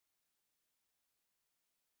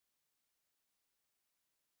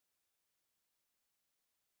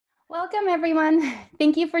Welcome, everyone.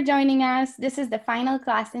 Thank you for joining us. This is the final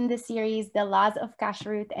class in the series, The Laws of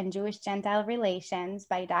Kashrut and Jewish-Gentile Relations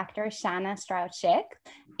by Dr. Shana Strauch Schick.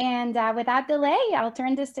 And without delay, I'll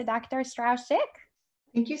turn this to Dr. Strauch Schick.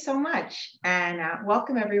 Thank you so much. And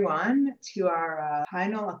welcome, everyone, to our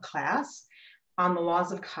final class on the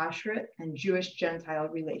laws of Kashrut and Jewish-Gentile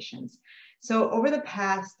relations. So over the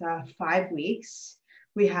past 5 weeks,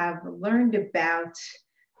 we have learned about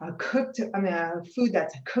food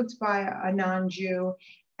that's cooked by a non-Jew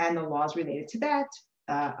and the laws related to that,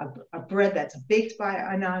 a bread that's baked by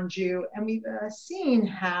a non-Jew. And we've seen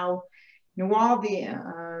how, while the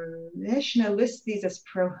Mishnah lists these as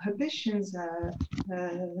prohibitions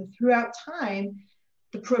throughout time,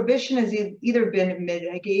 the prohibition has either been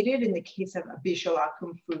mitigated in the case of a bishul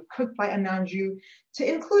akum, food cooked by a non-Jew,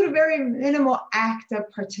 to include a very minimal act of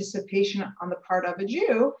participation on the part of a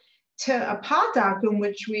Jew, to a pat akum,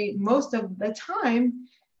 which we most of the time,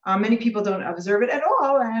 many people don't observe it at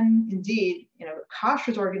all. And indeed,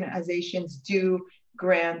 kashrut organizations do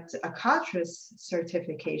grant a kashrut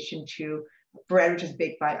certification to bread which is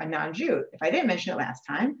baked by a non-Jew. If I didn't mention it last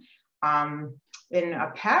time, in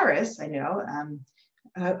Paris, I know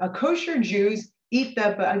a kosher Jews eat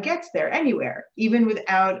the baguettes there anywhere, even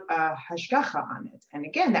without hashgacha on it. And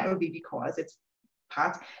again, that would be because it's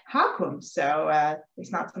pat hakum, so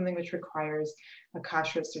it's not something which requires a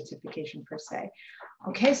kashrut certification per se.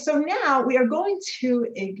 Okay, so now we are going to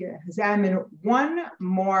examine one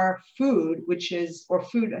more food,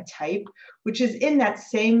 food type, which is in that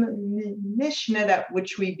same Mishnah that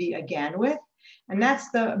which we began with, and that's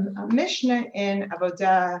the Mishnah in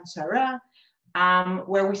Avodah Zarah,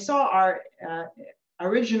 where we saw our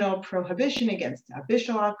original prohibition against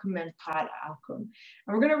bishul akum and pat akum. And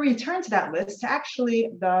we're going to return to that list to actually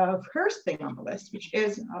the first thing on the list, which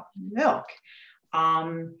is milk.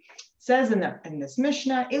 Says in this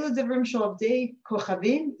Mishnah, Elu devrim shalabdei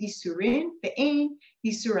kochavim isurin ve'ein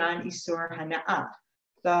isuran isur hana'ah.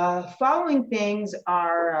 The following things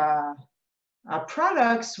are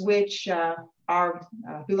products which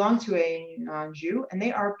belong to a non-Jew, and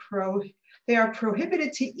they are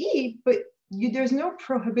prohibited to eat, but there's no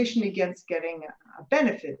prohibition against getting a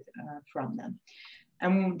benefit from them.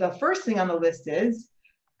 And the first thing on the list is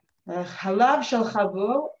halav shel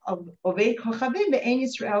chavo ovei kochavim ve'ein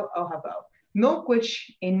Yisrael ohavo, milk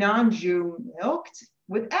which a non-Jew milked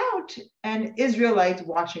without an Israelite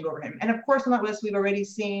watching over him. And of course, on that list, we've already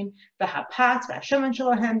seen the hapat, v'hashemen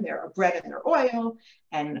shelahem, their bread and their oil,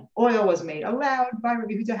 and oil was made allowed by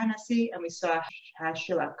Rabbi Yehuda Hanasi, and we saw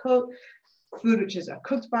hashilakot, food which is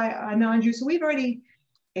cooked by a non-Jew. So we've already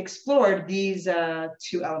explored these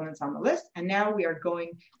two elements on the list, and now we are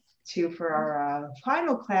going to, for our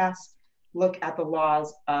final class, look at the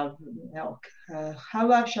laws of milk.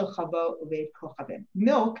 Halav shel chavo ovei kochavim,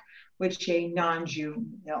 milk which a non-Jew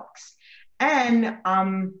milks. And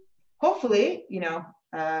hopefully,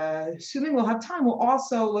 assuming we'll have time, we'll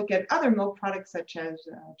also look at other milk products such as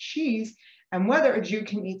cheese, and whether a Jew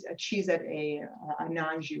can eat a cheese that a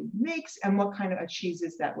non-Jew makes, and what kind of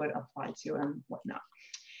cheeses that would apply to, and whatnot.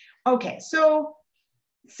 Okay, so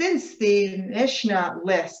since the Mishnah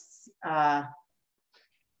lists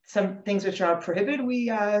some things which are prohibited, we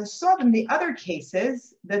saw in the other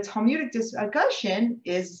cases, the Talmudic discussion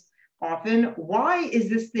is often, why is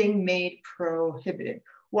this thing made prohibited?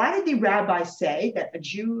 Why did the rabbi say that a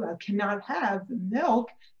Jew cannot have milk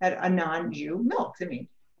that a non-Jew milks? I mean,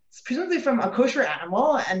 it's presumably from a kosher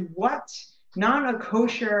animal, and what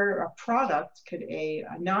non-kosher product could a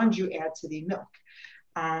non-Jew add to the milk?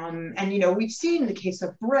 And we've seen in the case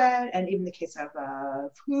of bread, and even the case of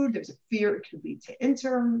food, there's a fear it could lead to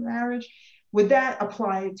intermarriage. Would that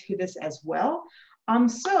apply to this as well?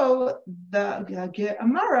 So the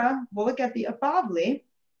Gemara, we'll look at the Bavli,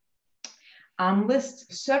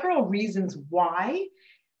 lists several reasons why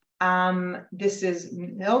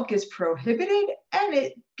milk is prohibited, and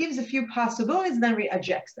it gives a few possibilities and then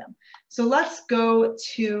rejects them. So let's go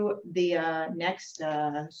to the next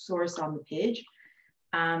source on the page,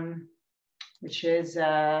 which is,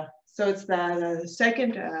 so it's the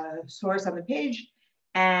second source on the page,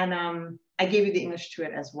 and I gave you the English to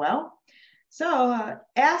it as well. So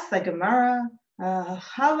ask the Gemara,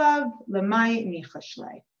 halav lemai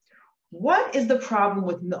nichashlei. What is the problem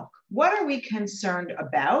with milk? What are we concerned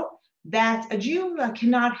about that a Jew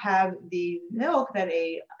cannot have the milk that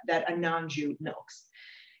a non-Jew milks?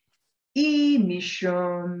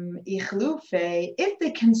 Mishum ichlufe. If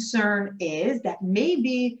the concern is that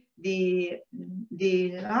maybe the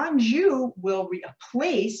non-Jew will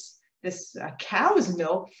replace this cow's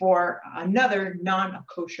milk for another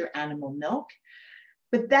non-kosher animal milk,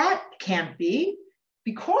 but that can't be.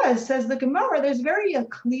 because, says the Gemara, there's very a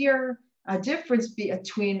clear difference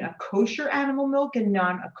between a kosher animal milk and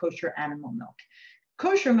non-kosher animal milk.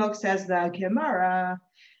 Kosher milk, says the Gemara,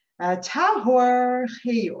 tahor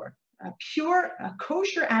cheyor. A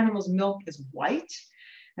kosher animal's milk is white.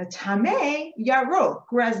 Tameh yarok,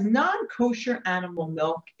 whereas non-kosher animal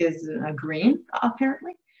milk is green,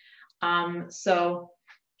 apparently. So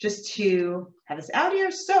just to have this out here.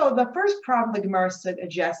 So the first problem the Gemara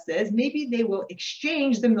suggests is maybe they will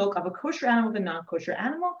exchange the milk of a kosher animal with a non-kosher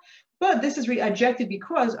animal, but this is rejected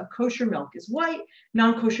because a kosher milk is white,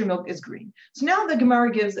 non-kosher milk is green. So now the Gemara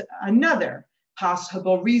gives another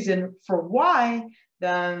possible reason for why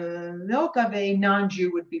the milk of a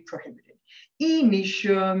non-Jew would be prohibited.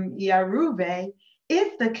 Mishum yaruve,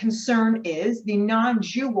 if the concern is the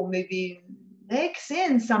non-Jew will maybe mix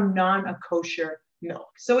in some non-kosher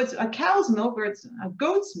milk. So it's a cow's milk or it's a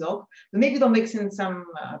goat's milk, but maybe they'll mix in some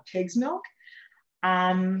pig's milk.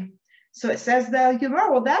 So it says the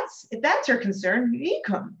Gemara, well, if that's your concern,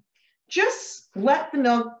 yikum, just let the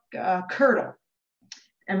milk curdle.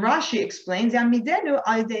 And Rashi explains, Yamidenu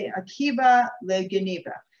aide akiva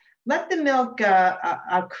legeniva. Let the milk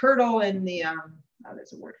curdle in the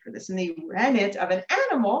there's a word for this, in the rennet of an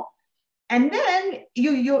animal, and then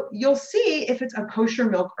you'll see if it's a kosher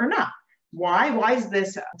milk or not. Why? Why is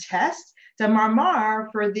this a test? The Marmar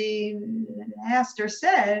for the master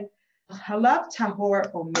said, Halav tahor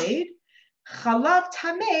omeid, Chalav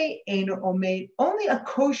tameh eino omeid. Only a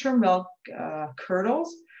kosher milk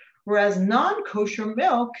curdles, whereas non-kosher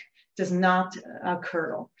milk does not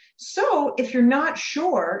curdle. So if you're not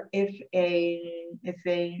sure if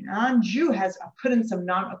a non-Jew has put in some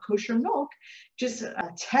non-kosher milk, just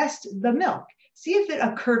test the milk. See if it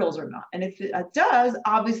curdles or not. And if it does,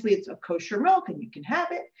 obviously it's a kosher milk and you can have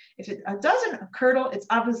it. If it doesn't curdle, it's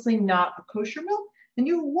obviously not a kosher milk and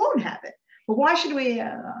you won't have it. But why should we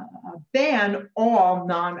ban all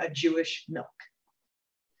non-Jewish milk?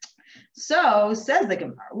 So says the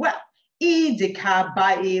Gemara, well, well,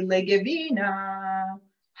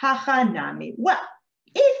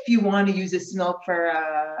 if you want to use this milk for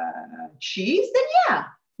cheese, then yeah,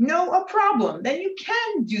 no problem. Then you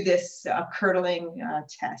can do this curdling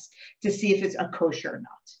test to see if it's a kosher or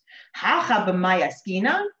not.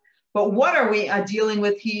 But what are we dealing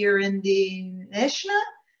with here in the Mishnah?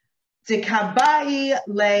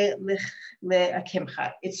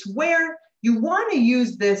 It's where you want to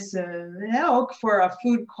use this milk for a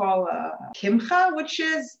food called kimcha, which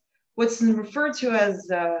is what's referred to as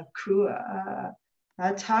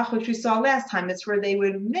tach, which we saw last time. It's where they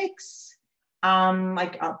would mix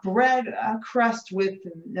like a bread crust with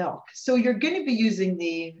milk. So you're going to be using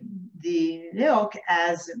the milk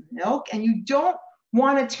as milk, and you don't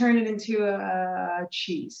want to turn it into a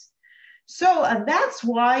cheese. So that's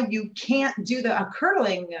why you can't do the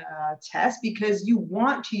curdling test, because you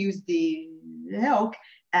want to use the milk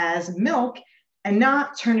as milk and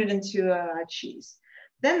not turn it into a cheese.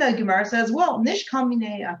 Then the Gemara says, well, nishkam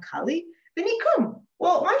mine kali v'nikum.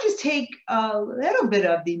 Well, why don't you just take a little bit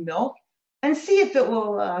of the milk and see if it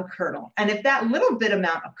will curdle. And if that little bit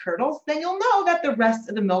amount of curdles, then you'll know that the rest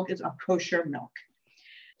of the milk is a kosher milk.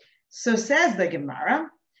 So says the Gemara,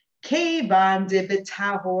 Kevan de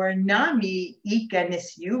betahor nami ika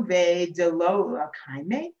nisyuve de lo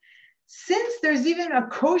kaime. Since there's even a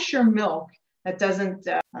kosher milk that doesn't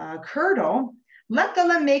curdle,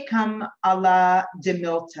 lekala mekam ala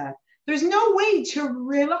demilta. There's no way to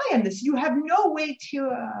rely on this. You have no way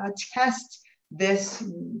to test this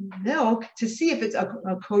milk to see if it's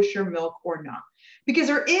a kosher milk or not, because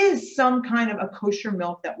there is some kind of a kosher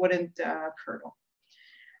milk that wouldn't curdle.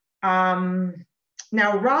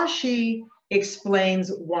 Now Rashi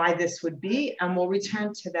explains why this would be, and we'll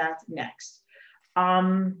return to that next.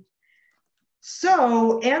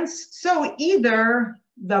 So either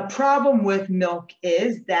the problem with milk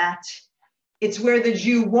is that it's where the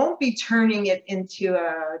Jew won't be turning it into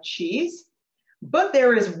a cheese, but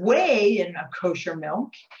there is whey in a kosher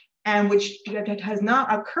milk, and which has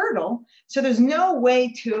not a curdle. So there's no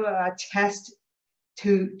way to test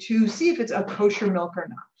to see if it's a kosher milk or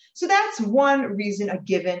not. So that's one reason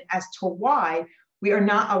given as to why we are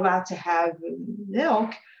not allowed to have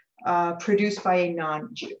milk produced by a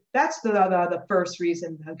non-Jew. That's the first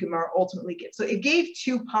reason the Gemara ultimately gives. So it gave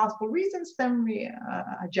two possible reasons, then we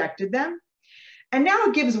rejected them. And now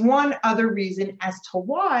it gives one other reason as to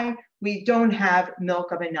why we don't have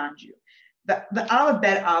milk of a non-Jew. The aleph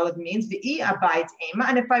bet aleph means the abayit ema,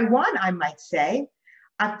 and if I want, I might say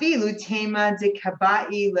afilu tema de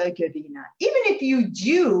kabai legavina. Even if you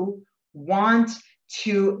do want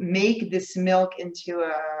to make this milk into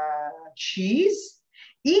a cheese,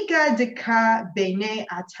 Ika deka bene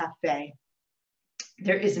atafe.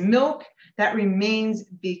 There is milk that remains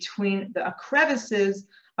between the crevices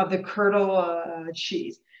of the curdle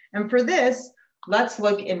cheese. And for this, let's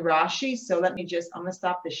look in Rashi. So I'm going to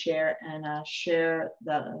stop the share and share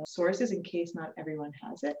the sources in case not everyone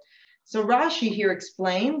has it. So Rashi here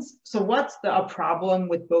explains, so what's a problem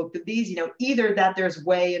with both of these? Either that there's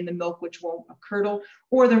whey in the milk which won't curdle,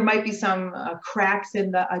 or there might be some cracks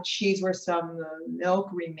in the cheese where some milk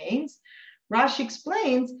remains. Rashi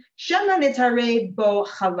explains, Shana netare bo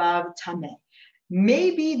chalav tameh.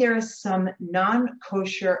 Maybe there is some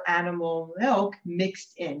non-kosher animal milk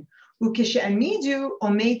mixed in. Ukishamidu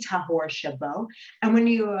omei tahor shabo. And when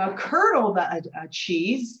you curdle the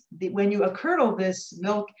cheese, when you curdle this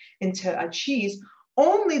milk into a cheese,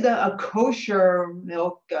 only the kosher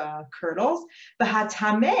milk curdles.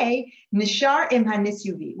 V'hatameh nishar im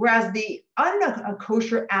hanisuvi. Whereas the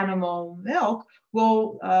unkosher animal milk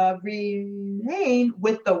will remain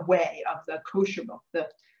with the whey of the kosher milk, the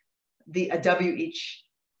WHEY.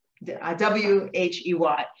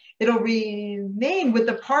 It'll remain with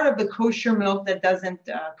the part of the kosher milk that doesn't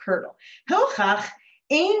curdle. Hilchach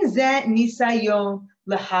ein zeh nisayon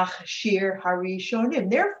lahachshir harishonim.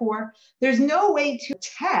 Therefore, there's no way to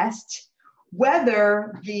test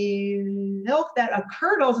whether the milk that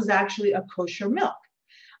curdles is actually a kosher milk.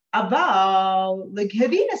 But in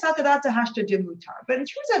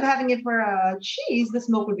terms of having it for cheese, this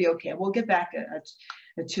milk would be okay. We'll get back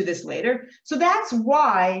to this later. So that's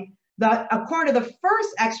why, according to the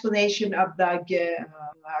first explanation of the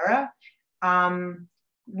Gemara,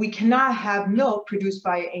 we cannot have milk produced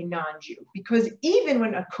by a non-Jew, because even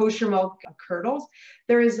when a kosher milk curdles,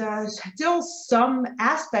 there is still some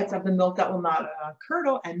aspects of the milk that will not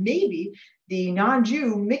curdle, and maybe the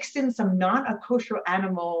non-Jew mixed in some non-kosher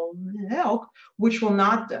animal milk, which will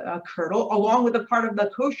not curdle, along with a part of the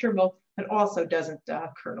kosher milk that also doesn't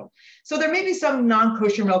curdle. So there may be some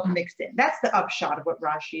non-kosher milk mixed in. That's the upshot of what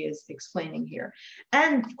Rashi is explaining here.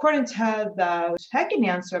 And according to the second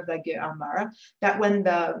answer of the Gemara, that when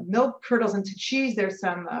the milk curdles into cheese, there's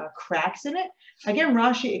some cracks in it. Again,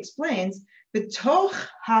 Rashi explains, B'toch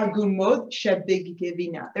hagumot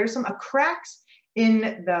shebigivina. There's some cracks in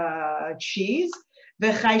the cheese.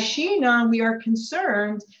 V'chayshina, we are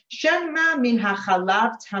concerned, shema min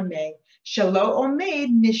hachalav tameh. Shalo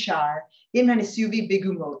omeid nishar im hanisuvi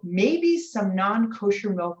bigumot. Maybe some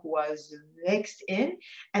non-kosher milk was mixed in,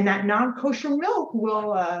 and that non-kosher milk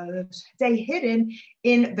will stay hidden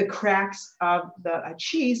in the cracks of the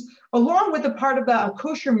cheese, along with the part of the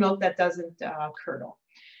kosher milk that doesn't curdle.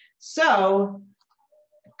 So,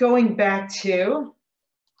 going back to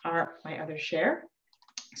my other share.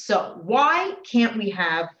 So, why can't we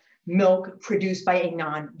have milk produced by a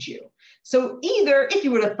non-Jew? So either, if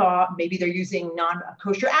you would have thought maybe they're using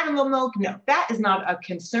non-kosher animal milk, no, that is not a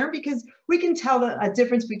concern, because we can tell a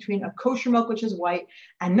difference between a kosher milk, which is white,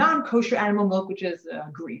 and non-kosher animal milk, which is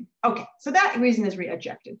green. Okay, so that reason is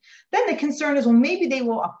rejected. Then the concern is, well, maybe they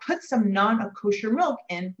will put some non-kosher milk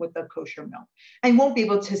in with the kosher milk and won't be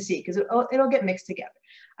able to see, because it'll get mixed together.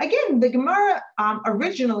 Again, the Gemara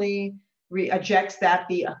originally rejects that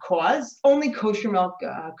be a cause. Only kosher milk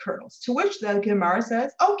curdles. To which the Gemara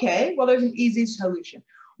says, okay, well, there's an easy solution.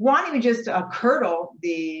 Why don't we just curdle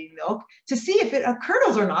the milk to see if it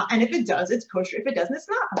curdles or not? And if it does, it's kosher. If it doesn't, it's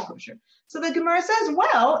not kosher. So the Gemara says,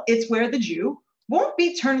 well, it's where the Jew won't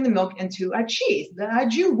be turning the milk into a cheese. The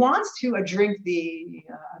Jew wants to drink the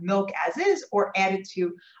milk as is, or add it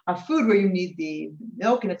to a food where you need the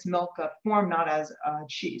milk in its milk form, not as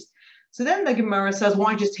cheese. So then the Gemara says, why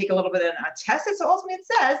don't you just take a little bit and test it? So ultimately it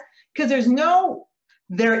says, because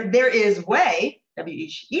there is whey,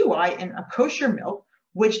 W-H-E-Y, in a kosher milk,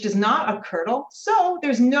 which does not curdle. So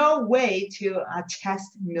there's no way to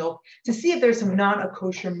test milk to see if there's some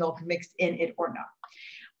non-kosher milk mixed in it or not.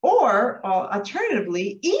 Or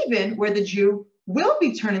alternatively, even where the Jew will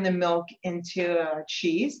be turning the milk into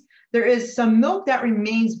cheese, there is some milk that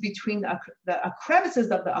remains between the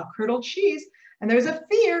crevices of the curdled cheese. And there's a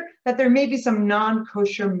fear that there may be some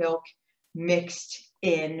non-kosher milk mixed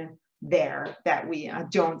in there that we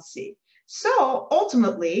don't see. So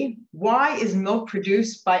ultimately, why is milk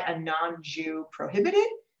produced by a non-Jew prohibited?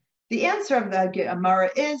 The answer of the Gemara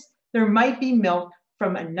is there might be milk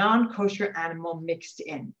from a non-kosher animal mixed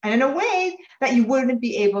in, and in a way that you wouldn't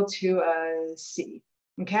be able to see.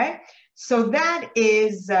 Okay, so that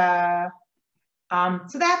is so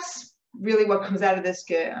that's really what comes out of this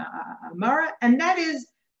Gemara, and that is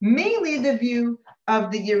mainly the view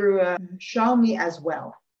of the Yerushalmi as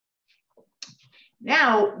well.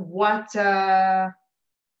 Now, what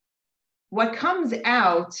comes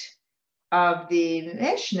out of the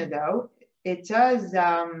Mishnah, though, it says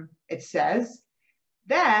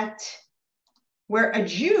that where a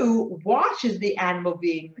Jew watches the animal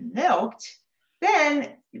being milked,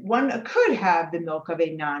 then one could have the milk of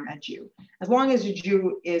a non-Jew, as long as a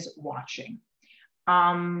Jew is watching.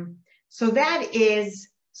 So that is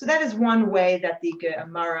one way that the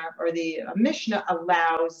Gemara or the Mishnah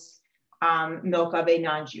allows milk of a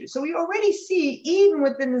non-Jew. So we already see, even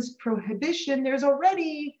within this prohibition, there's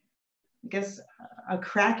already, I guess, a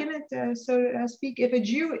crack in it, so to speak. If a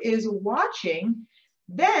Jew is watching,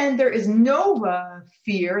 then there is no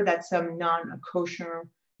fear that some non-kosher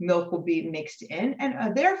milk will be mixed in,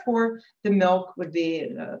 and therefore the milk would be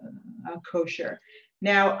kosher.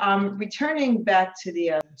 Now, returning back to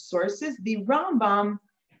the sources, the Rambam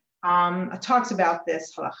talks about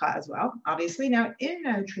this halacha as well, obviously. Now,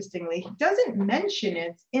 interestingly, he doesn't mention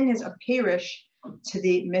it in his aperish to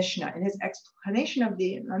the Mishnah. In his explanation of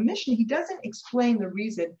the Mishnah, he doesn't explain the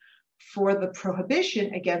reason for the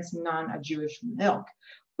prohibition against non-Jewish milk.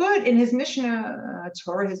 But in his Mishnah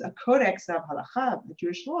Torah, his codex of halacha, the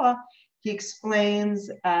Jewish law, he explains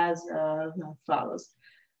as follows.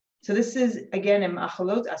 So this is, again, in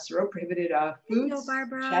Machalot Asuro, prohibited foods,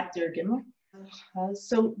 chapter Gimel.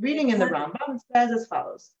 So reading in the Rambam, it says as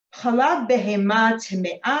follows. Chalav behema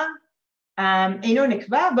teme'ah eino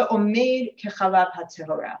nikva ba'omed kechalav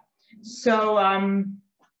hatehora. So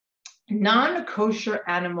non-kosher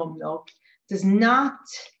animal milk does not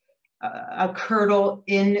curdle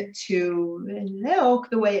into milk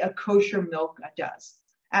the way a kosher milk does,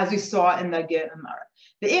 as we saw in the Gemara.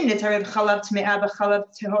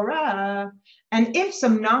 And if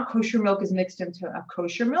some non-kosher milk is mixed into a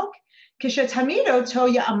kosher milk, and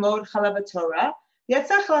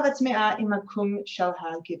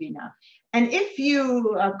if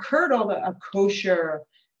you curdle a kosher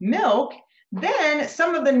milk, then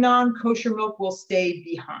some of the non-kosher milk will stay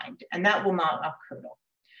behind, and that will not curdle.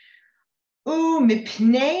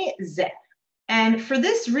 And for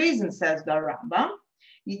this reason, says the Rambam,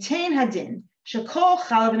 Yitain Hadin, Shakol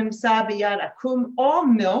Chalav Nimsa B'Yad Akum, all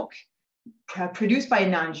milk produced by a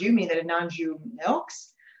non-Jew, meaning that a non-Jew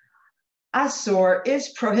milks, Asor is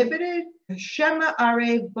prohibited, Shema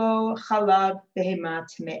Are Bo Chalav Behema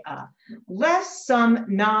Tme'ah, lest some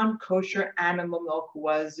non-kosher animal milk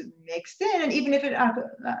was mixed in, and even if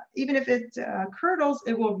it curdles,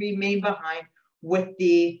 it will remain behind with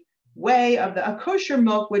the way of the kosher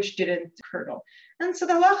milk, which didn't curdle. And so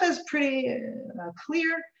the halacha is pretty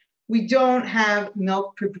clear. We don't have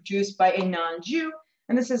milk produced by a non-Jew,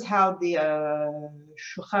 and this is how the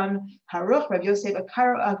Shulchan Aruch, Rav Yosef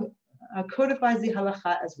codifies the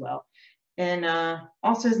halacha as well. And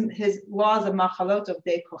also his laws of machalot of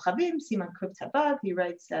de kochavim, Siman Kuf Tabav, he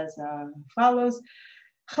writes as follows.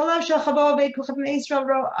 Any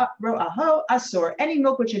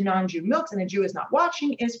milk which a non-Jew milks and a Jew is not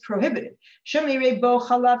watching is prohibited.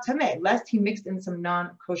 Lest he mixed in some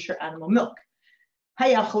non-kosher animal milk.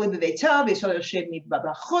 If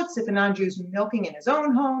a non-Jew is milking in his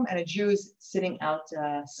own home and a Jew is sitting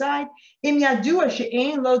outside,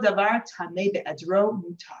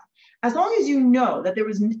 as long as you know that there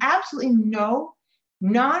was absolutely no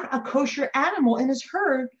non-kosher animal in his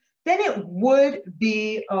herd, then it would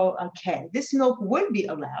be okay. This milk would be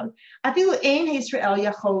allowed. Even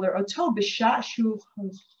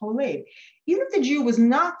if the Jew was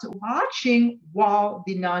not watching while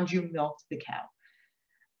the non-Jew milked the cow.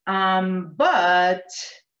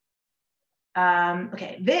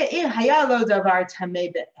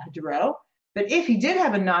 But if he did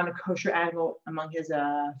have a non-kosher animal among his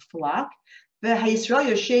flock,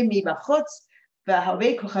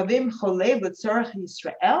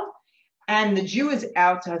 and the Jew is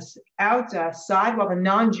outside while the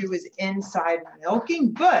non-Jew is inside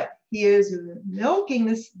milking, but he is milking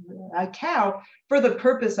this cow for the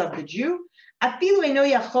purpose of the Jew.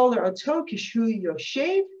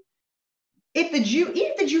 If the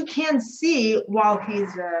Jew can see while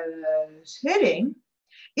he's sitting,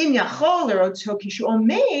 but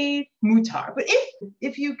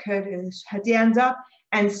if you could stand up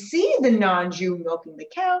and see the non-Jew milking the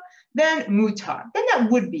cow, then mutar, then that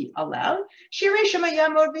would be allowed. Because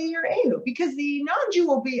the non-Jew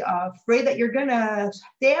will be afraid that you're gonna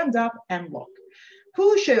stand up and look.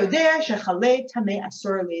 And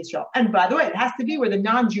by the way, it has to be where the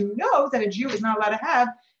non-Jew knows that a Jew is not allowed to have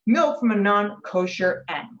milk from a non-kosher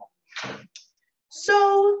animal.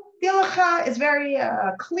 So the halacha is very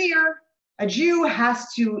clear. A Jew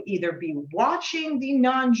has to either be watching the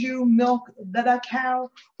non-Jew milk the cow,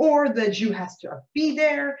 or the Jew has to be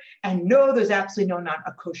there and know there's absolutely no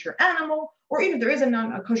non-kosher animal, or even if there is a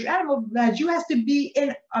non-kosher animal, the Jew has to be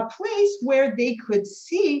in a place where they could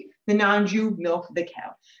see the non-Jew milk the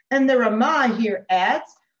cow. And the Ramah here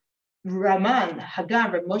adds, Raman,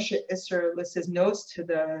 Hagan, Rav Moshe Isser lists his notes to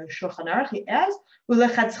the Shulchan Aruch. He adds,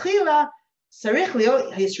 "Ulechatchila sarich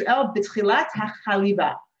liot Yisrael b'tchilat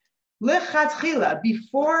hachaliba." Lechatchila,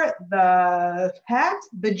 before the fact,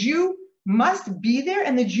 the Jew must be there,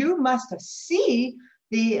 and the Jew must see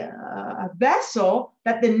the vessel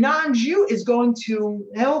that the non-Jew is going to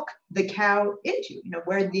milk the cow into.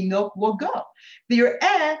 Where the milk will go. You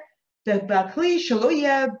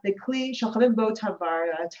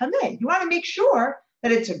want to make sure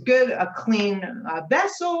that it's a clean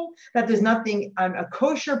vessel, that there's nothing a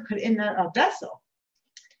kosher put in a vessel.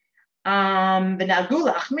 And we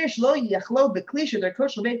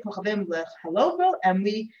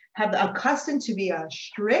have accustomed to be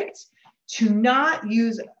strict to not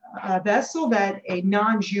use a vessel that a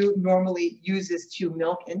non-Jew normally uses to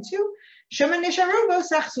milk into.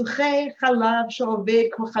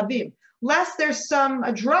 Lest there's some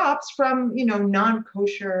drops from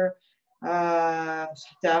non-kosher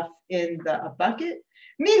stuff in the bucket.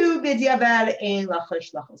 But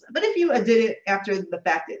if you did it after the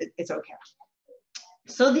fact, it's okay.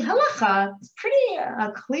 So the halacha is pretty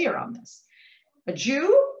clear on this. A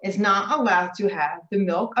Jew is not allowed to have the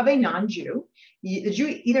milk of a non-Jew. The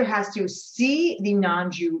Jew either has to see the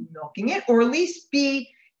non-Jew milking it, or at least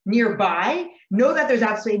be nearby, know that there's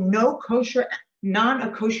absolutely no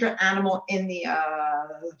non-kosher animal in the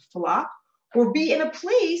flock, or be in a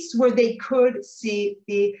place where they could see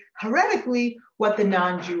heretically what the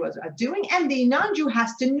non-Jew was doing. And the non-Jew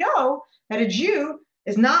has to know that a Jew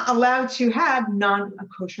is not allowed to have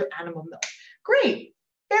non-kosher animal milk. Great.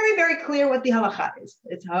 Very, very clear what the halacha is.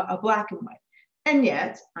 It's a black and white. And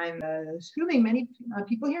yet, I'm assuming many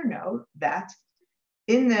people here know that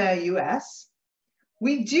in the US,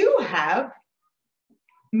 we do have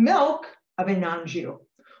milk of a non-Jew.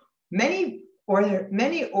 Many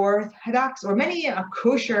Orthodox, or many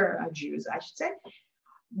kosher Jews, I should say,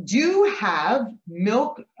 do have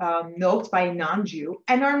milk milked by a non-Jew,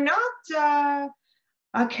 and are not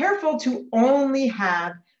careful to only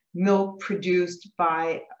have milk produced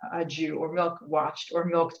by a Jew, or milk watched or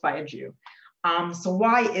milked by a Jew. So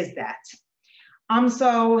why is that?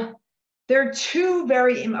 So there are two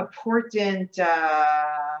very important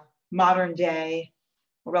modern day,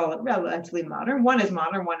 relatively modern. One is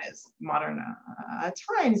modern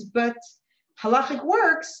times, but halachic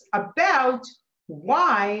works about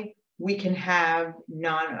why we can have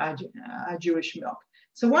non-Jewish milk.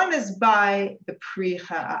 So one is by the Pri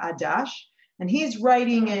Hadash, and he's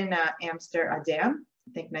writing in Amsterdam,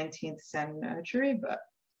 I think 19th century, but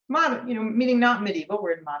modern, meaning not medieval,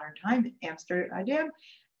 we're in modern time, Amsterdam.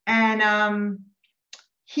 And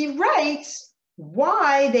he writes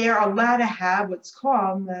why they are allowed to have what's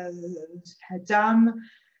called Hadam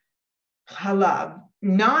Halav,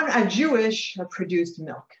 non-Jewish produced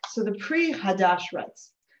milk. So the Pri Hadash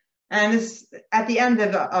writes, and this, at the end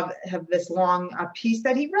of this long piece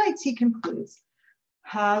that he writes, he concludes,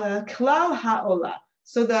 Klal ha'ola.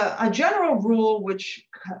 So a general rule which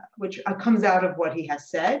comes out of what he has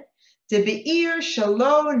said, De be'ir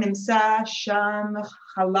shalo nimsa sham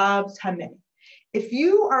chalav tameh. If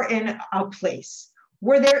you are in a place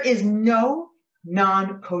where there is no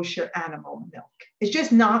non-kosher animal milk, it's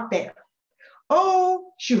just not there.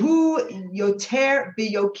 Oh, shehu yoter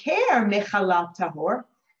biyoker mechalav tahor,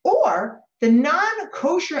 or the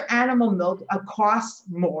non-kosher animal milk costs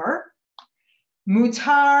more.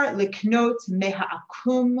 Mutar liknot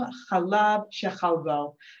meha'akum chalab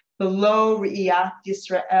shechalvo, below Riyat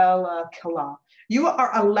Yisrael Kala. You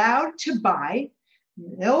are allowed to buy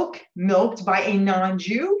milk milked by a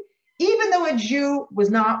non-Jew, even though a Jew was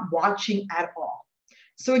not watching at all.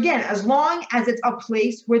 So again, as long as it's a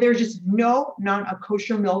place where there's just no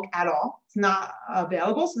non-kosher milk at all, it's not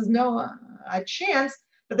available, so there's no a chance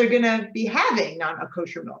that they're going to be having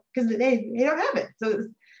non-kosher milk, because they don't have it. So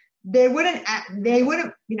they wouldn't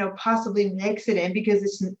possibly mix it in because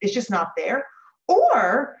it's just not there.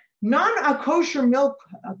 Or non-kosher milk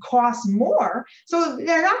costs more, so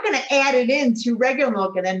they're not going to add it into regular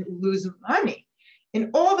milk and then lose money.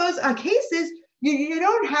 In all those cases, you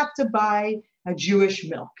don't have to buy a Jewish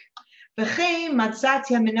milk. And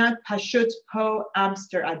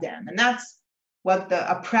that's what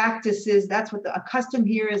the practice is. That's what the custom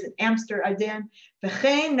here is in Amsterdam. That's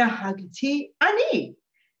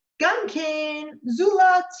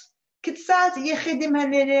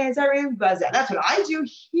what I do.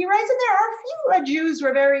 He writes, and there are a few Jews who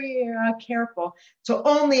are very careful to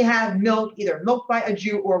only have milk, either milked by a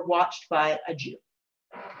Jew or watched by a Jew.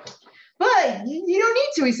 But but you don't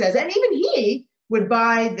need to, he says. And even he would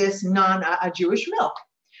buy this non-Jewish milk.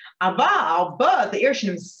 But the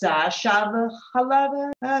Irshnim Shav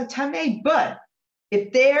Halav Tameh, but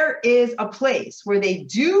if there is a place where they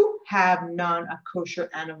do have non-kosher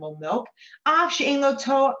animal milk, even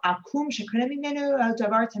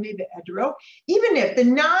if the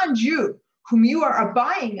non-Jew whom you are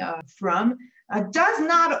buying from does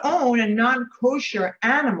not own a non-kosher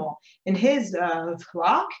animal in his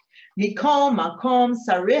flock, Mikol Makom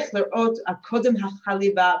Sarich Lerot Akodem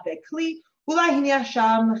HaChaliva Bekli,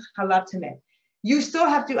 you still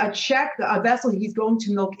have to check a vessel he's going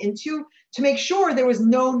to milk into to make sure there was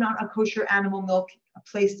no non-kosher animal milk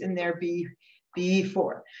placed in there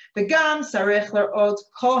before. The gam sarich lerot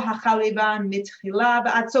kol hachaliva mitchila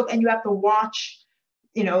v'ad sof, and you have to watch,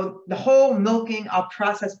 the whole milking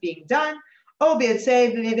process being done. Or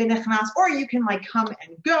you can come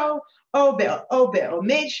and go. Or in a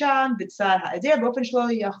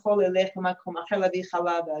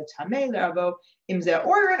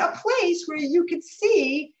place where you could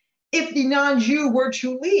see if the non-Jew were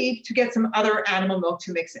to leave to get some other animal milk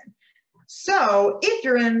to mix in. So if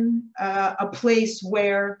you're in a place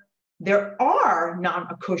where there are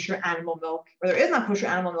non-kosher animal milk, or there is not kosher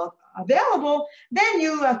animal milk available, then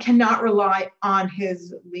you cannot rely on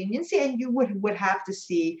his leniency, and you would have to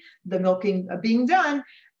see the milking being done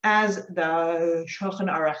as the Shulchan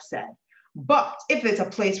Aruch said. But if it's a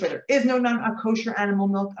place where there is no non-kosher animal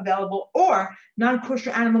milk available, or non-kosher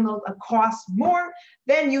animal milk costs more,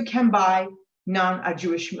 then you can buy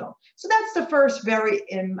non-Jewish milk. So that's the first very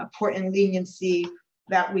important leniency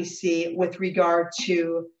that we see with regard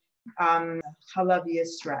to Chalav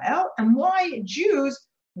Yisrael, and why Jews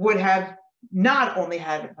would have not only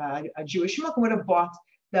had a Jewish milk, and would have bought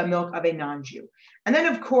the milk of a non-Jew. And then,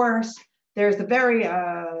 of course, there's the very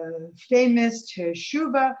famous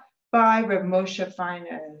Teshuvah by Rav Moshe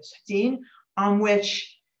Feinstein, on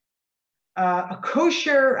which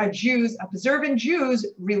observant Jews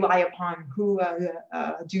rely upon, who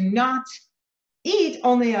do not eat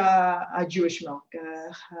only a Jewish milk,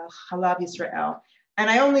 Chalav Yisrael. And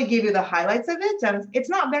I only gave you the highlights of it. And it's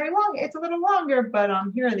not very long, it's a little longer, but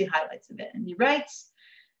here are the highlights of it. And he writes,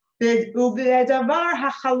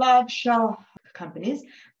 companies,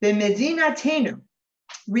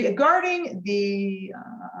 regarding the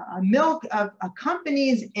milk of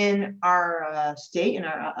companies in our state, in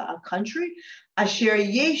our country, asher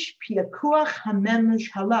yesh piakuach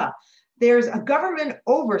hamemshala, there's a government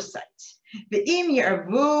oversight. Ve'im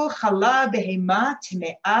yarvu chala behema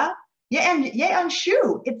tme'ah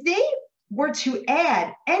ye'anshu. If they were to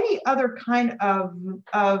add any other kind of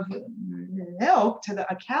milk to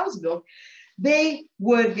a cow's milk, they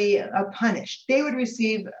would be punished. They would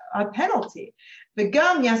receive a penalty. They would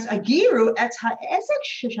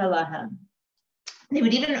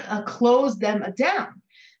even close them down.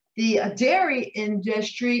 The dairy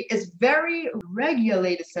industry is very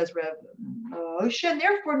regulated, says Rev Moshe, and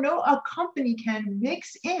therefore no company can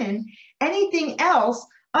mix in anything else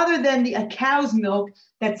other than the cow's milk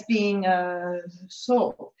that's being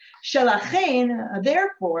sold. Shalachein,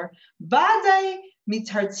 therefore, vadai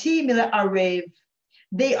mitarti mila arev.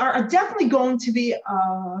 They are definitely going to be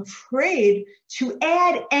afraid to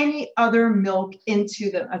add any other milk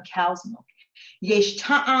into the cow's milk. Yesh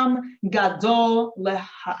ta'am gadol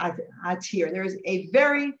le'atir. There is a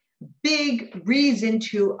very big reason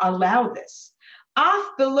to allow this.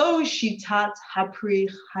 Af below shitat hapri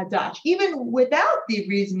hadash, even without the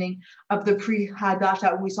reasoning of the pri hadash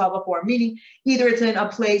that we saw before, meaning either it's in a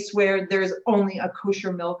place where there's only a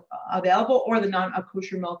kosher milk available, or the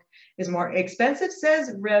non-kosher milk is more expensive.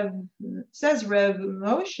 Says Rev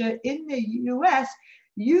Moshe, in the U.S.,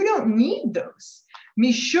 you don't need those.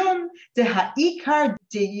 Mishum de ha'ikar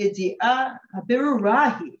de yedi'ah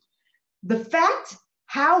birurahi. The fact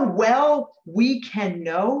how well we can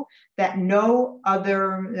know that no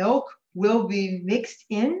other milk will be mixed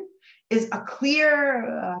in is a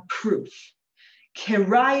clear proof.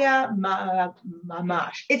 Keraya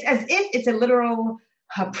mamash. It's as if it's a literal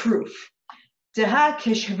proof. Deha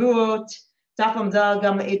keshvuot dafam dal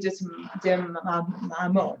gam edus dem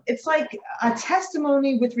mamon. It's like a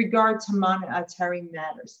testimony with regard to monetary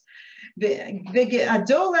matters. The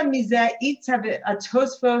adola mizeh itzav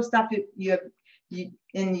atosfos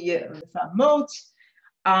in Yevamot.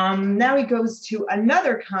 Now he goes to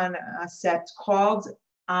another concept called,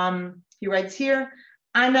 he writes here,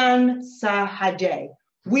 Anan Sahajeh.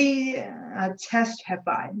 We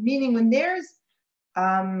testify, meaning when there's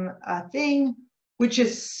a thing which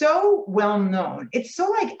is so well known, it's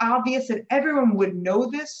so obvious that everyone would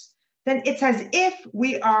know this, then it's as if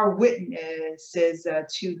we are witnesses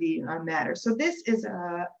to the matter. So this is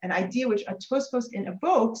an idea which Tosfos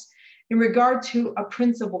invokes in regard to a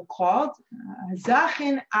principle called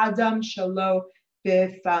Zachin Adam Shalo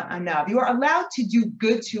B'fa'anav. You are allowed to do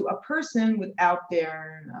good to a person without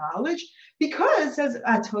their knowledge because, says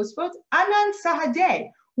Tosfos, Anan Sahadeh,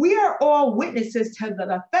 we are all witnesses to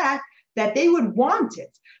the fact that they would want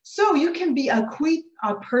it. So you can be a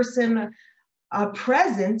person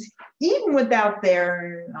present even without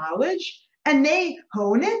their knowledge, and they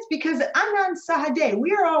hone it because Anan Sahadeh,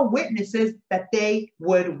 we are all witnesses that they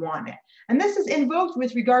would want it. And this is invoked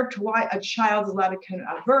with regard to why a child is allowed to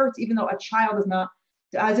convert, even though a child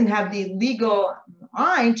doesn't have the legal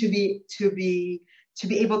mind to be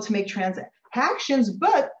able to make transactions,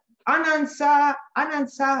 but Anan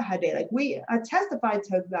Sahadeh, like we testify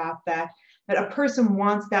to that fact that a person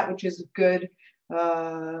wants that which is good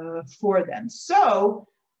for them. So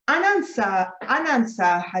Anan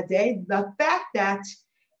Sahadeh, the fact that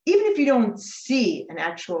even if you don't see an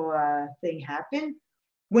actual thing happen,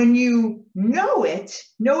 when you know it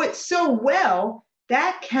so well,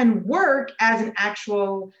 that can work as an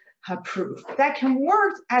actual proof. That can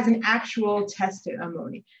work as an actual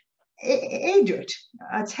testimony. A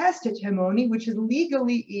testimony which is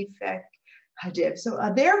legally effective. So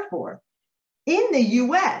therefore, in the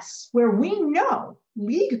US, where we know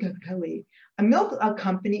legally a milk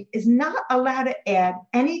company is not allowed to add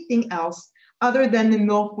anything else other than the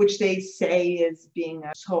milk which they say is being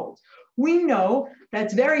sold. We know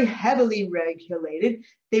that's very heavily regulated.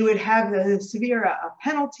 They would have severe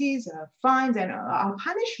penalties, fines, and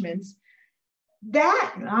punishments.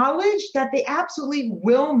 That knowledge that they absolutely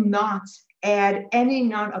will not add any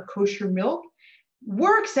non-kosher milk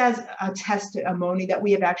works as a testimony that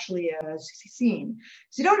we have actually seen.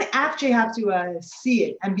 So you don't actually have to see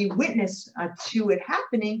it and be witness to it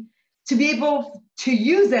happening to be able to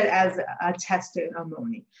use it as a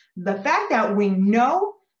testimony. The fact that we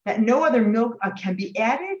know that no other milk can be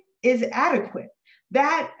added is adequate.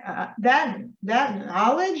 That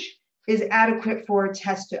knowledge is adequate for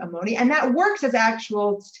testimony, and that works as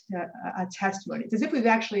actual testimony. It's as if we've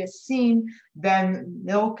actually seen them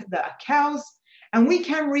milk the cows, and we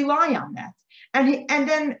can rely on that. And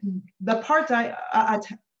then the parts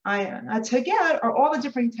together are all the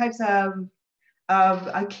different types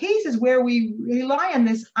of cases where we rely on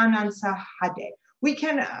this Anan Sahadeh. We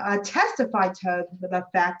can testify to the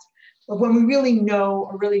fact of when we really know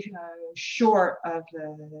or really sure of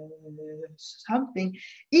something,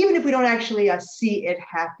 even if we don't actually see it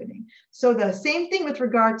happening. So the same thing with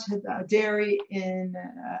regard to the dairy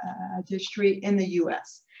industry in the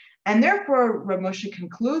US. And therefore, Rav Moshe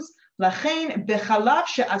concludes, Lachein bechalav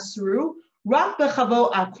she'asru rak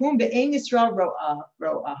bechavo akum be'ein Yisrael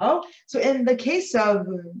ro'aho. So in the case of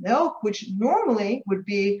milk, which normally would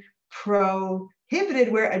be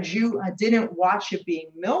prohibited where a Jew didn't watch it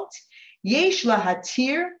being milked, yesh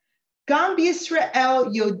lahatir gam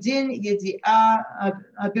b'Yisrael yodin yedi'ah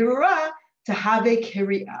birura tahave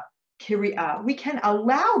kiri'ah. We can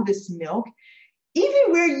allow this milk even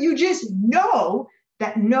where you just know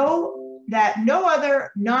that no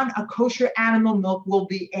other non-kosher animal milk will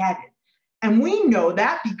be added. And we know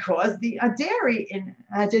that because the dairy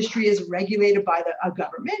industry is regulated by the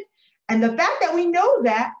government. And the fact that we know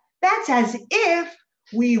that, that's as if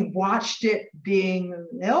we watched it being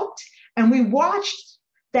milked and we watched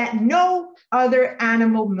that no other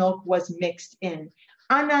animal milk was mixed in.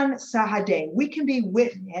 Anan Sahadeh, we can be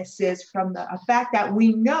witnesses from the fact that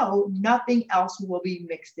we know nothing else will be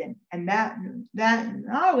mixed in. And that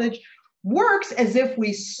knowledge works as if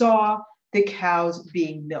we saw the cows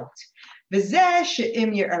being milked. And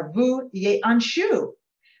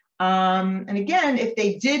again, if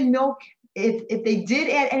they did milk, if they did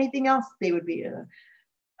add anything else, they would be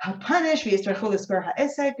punished. They'd have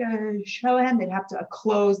to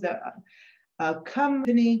close the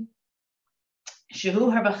company. They'd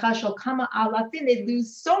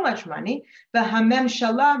lose so much money. So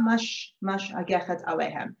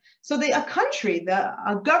a country,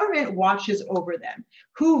 a government watches over them.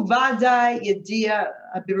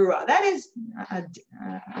 That is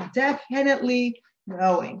definitely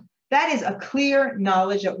knowing. That is a clear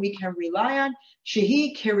knowledge that we can rely on.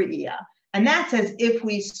 Shehi kiri'iyah. And that's as if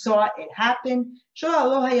we saw it happen.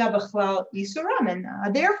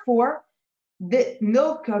 And therefore, the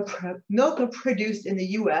milk produced in the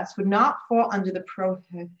US would not fall under the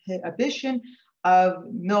prohibition of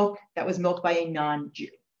milk that was milked by a non-Jew.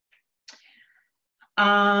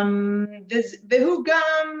 This is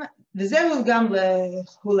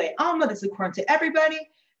according to everybody.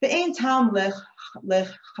 And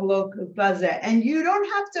you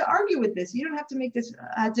don't have to argue with this. You don't have to make this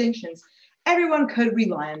distinctions. Everyone could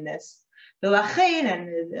rely on this. And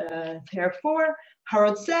therefore,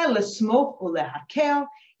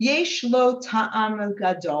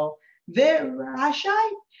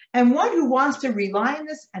 and one who wants to rely on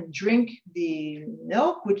this and drink the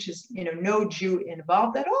milk, which is no Jew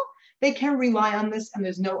involved at all, they can rely on this, and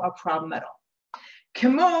there's no problem at all.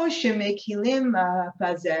 Just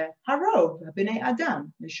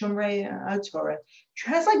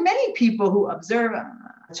like many people who observe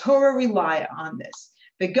Torah rely on this.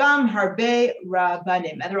 And there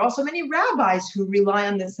are also many rabbis who rely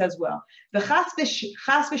on this as well. And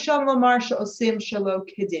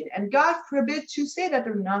God forbid to say that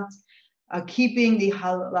they're not keeping the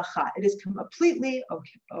halacha. It is completely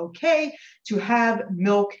okay to have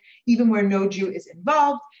milk even where no Jew is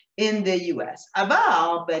involved in the U.S.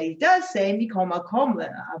 But he does say,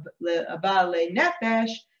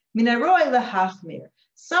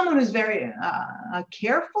 someone who's very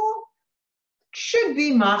careful should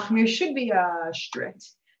be machmir, should be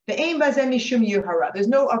strict. There's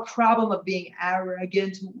no problem of being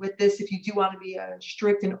arrogant with this if you do want to be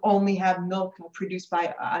strict and only have milk produced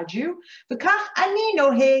by a Jew. I,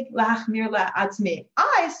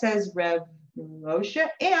 says Rev Moshe,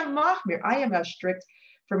 am machmir. I am strict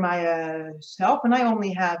for myself, and I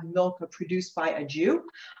only have milk produced by a Jew.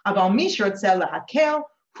 But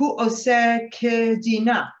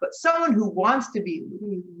someone who wants to be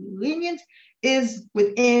lenient is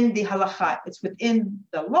within the halacha. It's within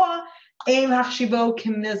the law.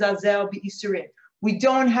 We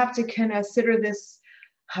don't have to consider this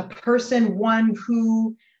a person one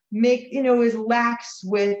who is lax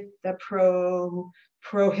with the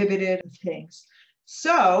prohibited things.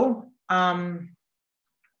 So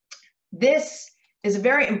this is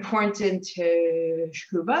very important to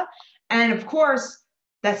teshuva, and of course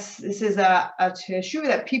this is a teshuva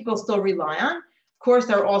that people still rely on. Of course,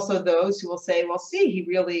 there are also those who will say, well, see, he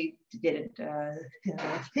really didn't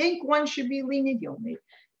think one should be lenient. He only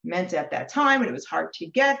meant at that time when it was hard to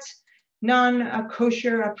get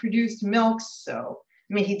non-kosher produced milks. So,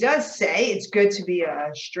 he does say it's good to be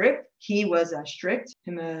strict. He was strict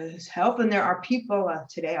himself. And there are people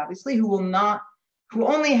today, obviously, who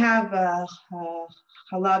only have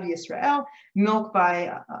Halav Yisrael, milk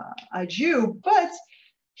by a Jew, but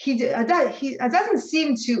he doesn't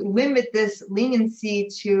seem to limit this leniency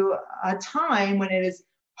to a time when it is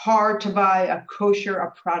hard to buy a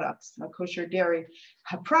kosher kosher dairy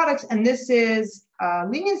products. And this is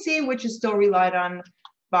leniency which is still relied on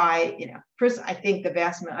by, first, I think the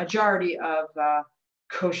vast majority of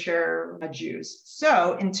kosher Jews.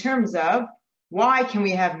 So in terms of why can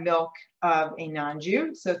we have milk of a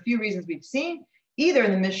non-Jew? So a few reasons we've seen, either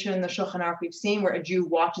in the Mishnah and the Shulchan Aruch we've seen where a Jew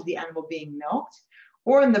watches the animal being milked,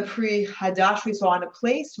 or in the pre-Hadash we saw in a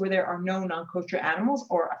place where there are no non-kosher animals,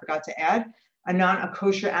 or I forgot to add, a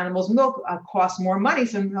non-kosher animal's milk costs more money,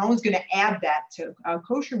 so no one's going to add that to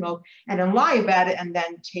kosher milk and then lie about it and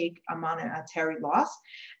then take a monetary loss.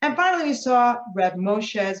 And finally, we saw Reb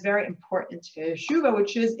Moshe's very important teshuva,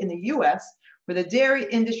 which is in the U.S., where the dairy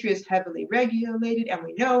industry is heavily regulated, and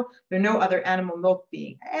we know there are no other animal milk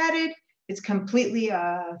being added. It's completely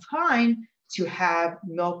fine to have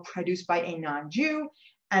milk produced by a non-Jew,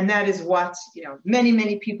 and that is what many,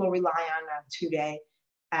 many people rely on today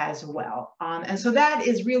as well. And so that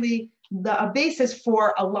is really a basis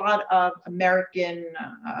for a lot of American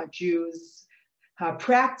Jews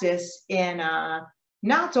practice in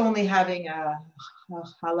not only having a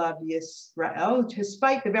Halav Yisrael,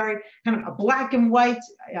 despite the very kind of a black and white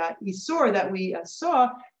Isur that we saw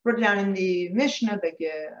written down in the Mishnah, the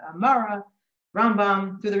Gemara,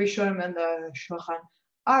 Rambam, through the Rishonim and the Shulchan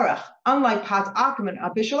Aruch. Unlike Pat Akum and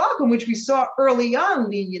Bishul Akum, which we saw early on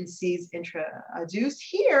leniencies introduced,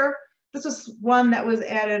 here, this was one that was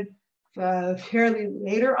added fairly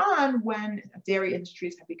later on when dairy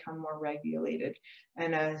industries have become more regulated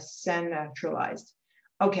and centralized.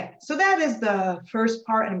 Okay, so that is the first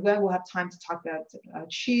part, and we'll have time to talk about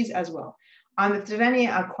cheese as well. If there's any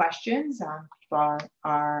questions, people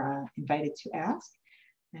are invited to ask.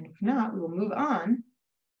 And if not, we will move on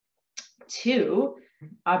to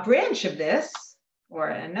a branch of this, or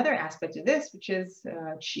another aspect of this, which is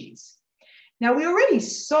cheese. Now, we already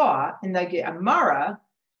saw in the Gemara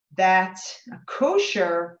that a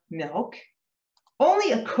kosher milk,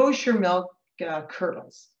 only a kosher milk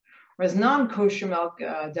curdles, whereas non-kosher milk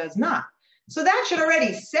does not. So that should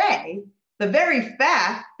already say the very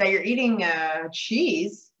fact that you're eating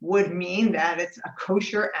cheese would mean that it's a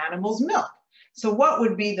kosher animal's milk. So what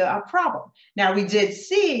would be the problem? Now, we did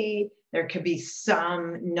see There could be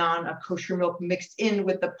some non-kosher milk mixed in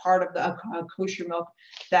with the part of the kosher milk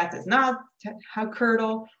that does not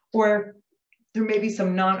curdle, or there may be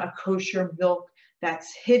some non-kosher milk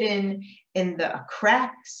that's hidden in the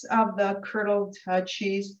cracks of the curdled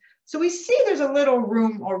cheese. So we see there's a little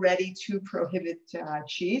room already to prohibit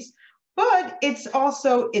cheese, but it's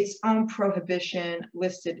also its own prohibition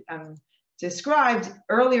listed, described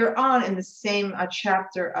earlier on in the same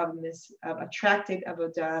chapter of this a tractate of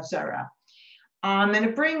Avodah Zarah. And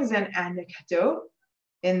it brings an anecdote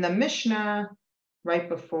in the Mishnah right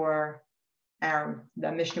before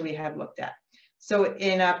the Mishnah we have looked at. So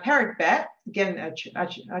in Parak Bet, again,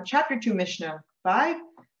 chapter 2, Mishnah 5,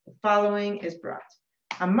 the following is brought.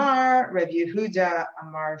 Amar Rev Yehuda,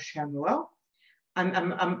 Amar Shamuel.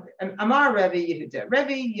 Amar Rev Yehuda. Rev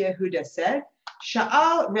Yehuda said,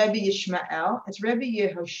 Sha'al Rebbe Yishmael, it's Rebbe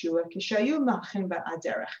Yehoshua, Kishayu Machin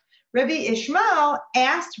Ba'aderech. Rebbe Ishmael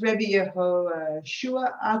asked Rebbe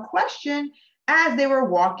Yehoshua a question as they were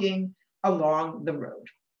walking along the road.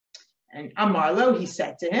 And Amarlo, he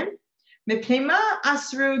said to him, Mipnema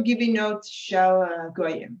Asru Givinot Shel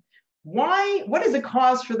Goyim. Why? What is the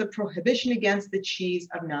cause for the prohibition against the cheese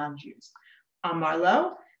of non-Jews?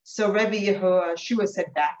 Amarlo. So Rebbe Yehoshua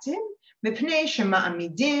said back to him, Mipnei Shema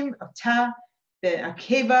Amidim Ota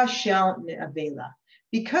Be'akeva Shel Ne'avela.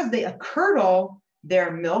 Because they curdle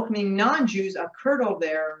their milk, meaning non-Jews curdle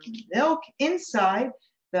their milk inside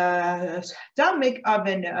the stomach of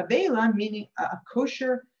an avela, meaning a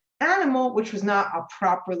kosher animal which was not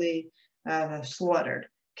properly slaughtered,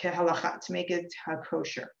 kehalacha, to make it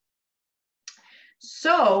kosher.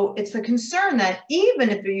 So it's the concern that even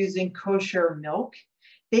if they're using kosher milk,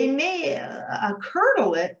 they may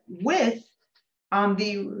curdle it with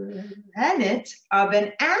the rennet of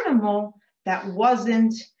an animal that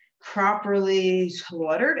wasn't properly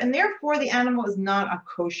slaughtered, and therefore the animal is not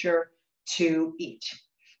kosher to eat.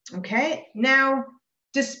 Okay, now,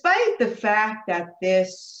 despite the fact that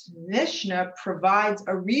this Mishnah provides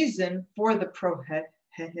a reason for the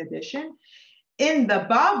prohibition, in the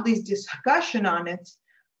Bavli's discussion on it,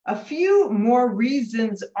 a few more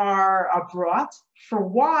reasons are brought for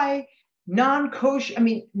why non-kosher,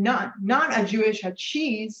 non-Jewish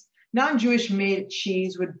cheese, non-Jewish made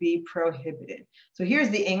cheese would be prohibited. So here's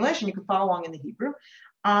the English, and you can follow along in the Hebrew.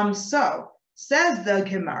 So says the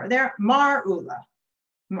Gemara there, Mar Ula.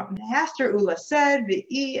 Master Ula said,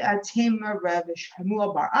 V'i atema Rev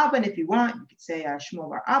Shmuel bar Abba, and if you want, you could say Shmuel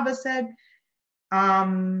bar Abba said.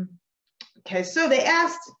 Okay, so they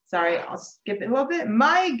asked, sorry, I'll skip it a little bit.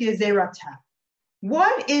 My gezerata.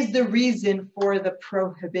 What is the reason for the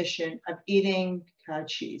prohibition of eating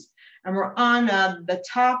cheese? And we're on the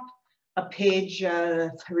top of page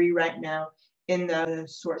 3 right now in the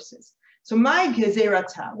sources. So my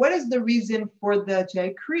gezerata, what is the reason for the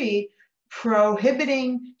decree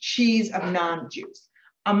prohibiting cheese of non-Jews?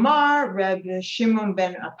 Amar Reb Shimon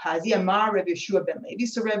ben Apazi, Amar Reb Yeshua ben Levi.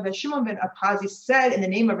 So Reb Shimon ben Apazi said in the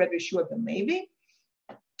name of Reb Yeshua ben Levi,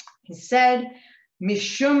 he said,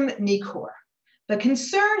 Mishum Nikor. The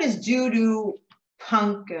concern is due to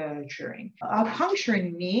puncturing.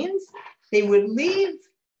 Puncturing means they would leave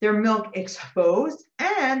their milk exposed,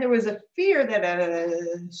 and there was a fear that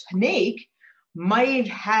a snake might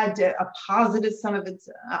have deposited some of its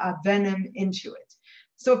venom into it.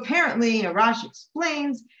 So apparently, Rashi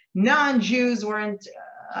explains, non-Jews weren't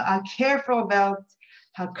careful about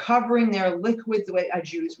covering their liquids the way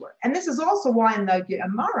Jews were. And this is also why in the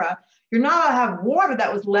Gemara, you're not allowed to have water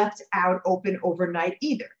that was left out open overnight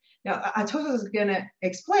either. Now, Tosfos is going to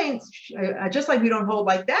explain, just like we don't hold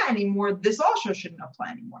like that anymore, this also shouldn't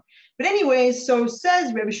apply anymore. But anyway, so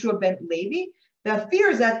says Rebbe Shua ben Levi, the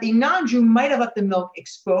fear is that the non-Jew might have left the milk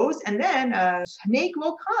exposed, and then a snake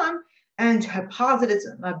will come and deposit its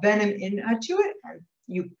venom into it. And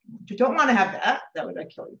you don't want to have that. That would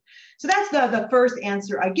kill you. So that's the first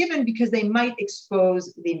answer I've given, because they might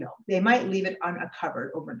expose the milk. They might leave it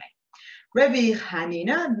uncovered overnight. Rebbe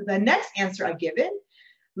Hanina, the next answer I've given,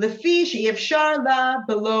 Lefi she'efshar la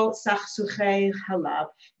below sachsuchei halav,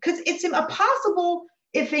 because it's impossible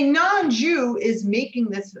if a non-Jew is making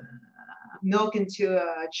this milk into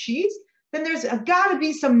cheese, then there's got to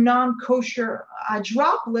be some non-kosher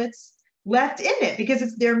droplets left in it,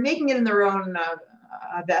 because they're making it in their own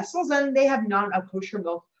vessels, and they have non-kosher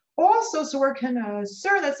milk also. So we're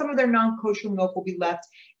concerned that some of their non-kosher milk will be left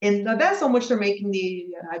in the vessel in which they're making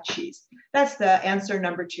the cheese. That's the answer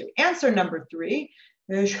number 2. Answer number 3.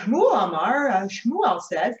 Shmuel Amar, Shmuel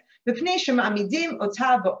says, that's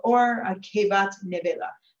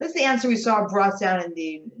the answer we saw brought down in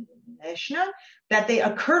the Mishnah, that they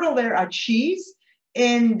curdle their cheese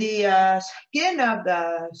in the skin of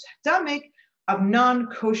the stomach of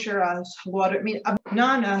non-kosher slaughtered, of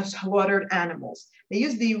non-slaughtered animals. They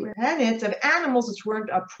use the rennet of animals which weren't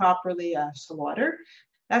properly slaughtered.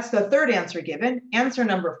 That's the third answer given. Answer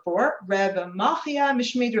number 4, Rev Machia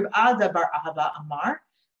Mishmid Rev Ada bar Ahava Amar.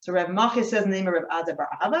 So Rev Machia says in the name of Rev Ada bar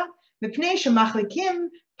Ahava, Mipnei shemachlikim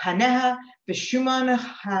paneha b'shuman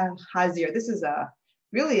hazir. This is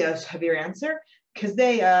really a severe answer because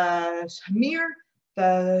they smear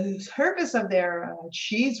the surface of their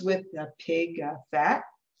cheese with pig fat.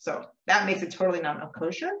 So that makes it totally not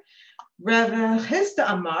kosher. Rev Chisda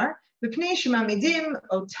Amar, Mipnei shemamidim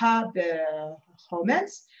ota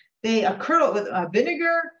b'chometz. They curdle it with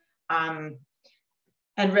vinegar. And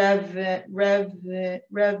Rev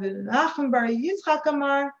Nachman bar Yitzchak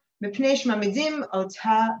Amar, Mipnei shemamidim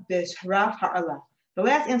ota b'shraf ha'ala. The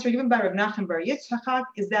last answer given by Rev Nachman bar Yitzchak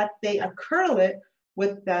is that they curdle it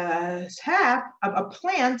with the sap of a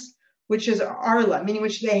plant, which is arla, meaning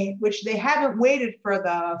which they haven't waited for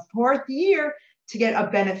the 4th year to get a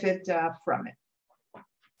benefit from it.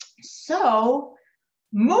 So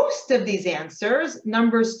most of these answers,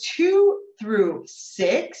 numbers 2 through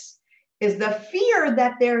 6, is the fear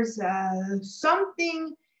that there's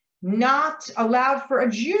something not allowed for a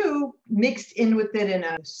Jew mixed in with it in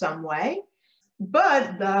some way.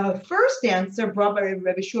 But the first answer brought by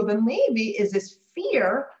Rabbi Shua ben Levi is this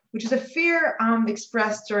fear, which is a fear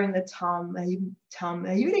expressed during the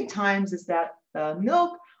Talmudic times, is that the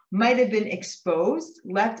milk might have been exposed,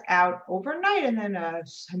 left out overnight, and then a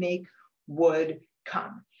snake would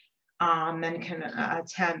come and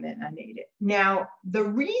contaminate it. Now, the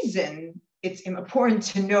reason it's important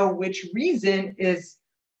to know which reason is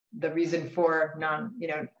the reason for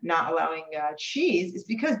not allowing cheese is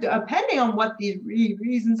because depending on what the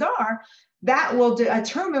reasons are, that will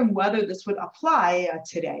determine whether this would apply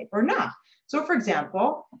today or not. So, for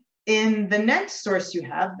example, in the next source you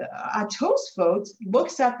have, Tosfot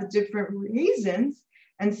looks at the different reasons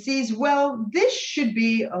and sees, well, this should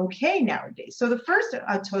be okay nowadays. So the first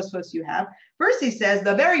Tosfos you have, first he says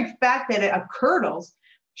the very fact that it curdles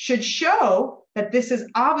should show that this is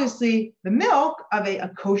obviously the milk of a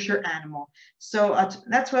kosher animal. So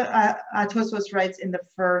that's what Tosfos writes in the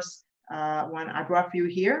first one I brought for you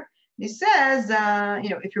here. He says,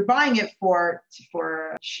 if you're buying it for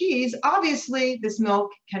cheese, obviously this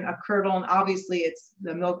milk can curdle, and obviously it's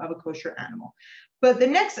the milk of a kosher animal. But the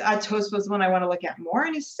next Tosfos one I want to look at more,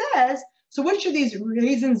 and he says, so which of these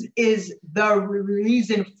reasons is the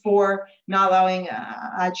reason for not allowing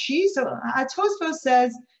cheese? So Tosfos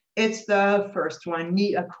says it's the first one,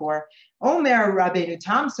 ni akor. Omer Rabbeinu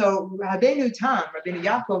Tam. So Rabbeinu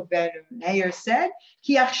Yaakov ben Meir said,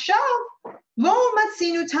 Ki achshav lo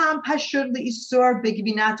matzinu tam pashut leisor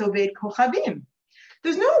begvinat oved kochavim.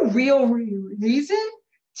 There's no real reason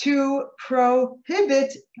to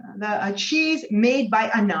prohibit a cheese made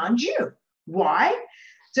by a non-Jew. Why?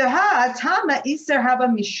 Because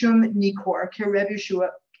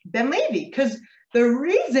the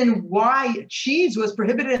reason why cheese was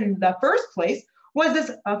prohibited in the first place was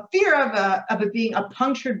this fear of it being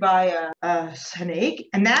punctured by a snake,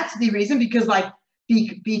 and that's the reason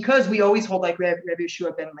because we always hold like Rabbi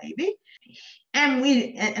Yeshua ben Levi, and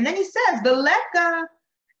then he says the leka.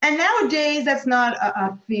 And nowadays, that's not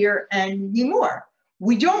a fear anymore.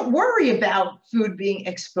 We don't worry about food being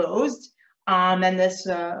exposed, and this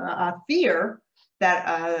fear that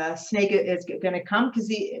a snake is going to come, because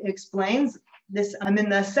he explains this in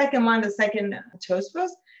the second line of the second Tosfos.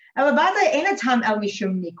 But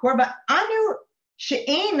anu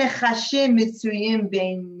she'ein nechashim mitzuyim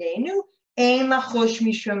beinenu ein lachosh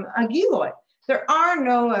mishum agiloi. There are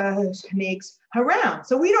no snakes around,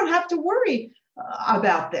 so we don't have to worry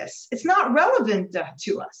about this. It's not relevant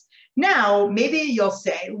to us. Now, maybe you'll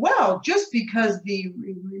say, well, just because the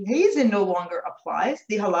reason no longer applies,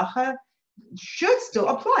 the halacha should still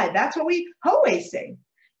apply. That's what we always say.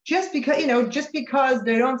 Just because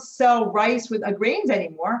they don't sell rice with grains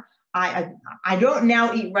anymore, I don't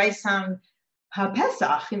now eat rice on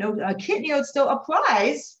Pesach. Kitniot still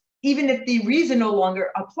applies, even if the reason no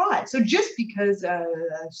longer applies. So just because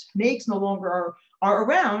snakes no longer are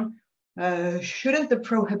around, shouldn't the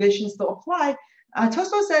prohibition still apply?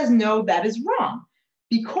 Tosfos says, no, that is wrong.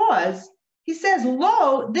 Because he says,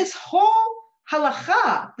 this whole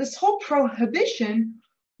halacha, this whole prohibition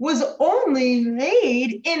was only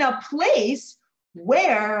made in a place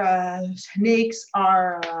where snakes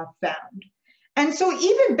are found. And so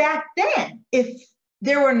even back then, if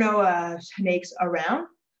there were no snakes around,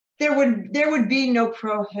 there would be no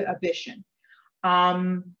prohibition.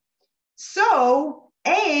 So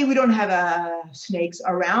we don't have snakes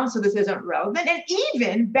around, so this isn't relevant. And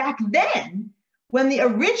even back then, when the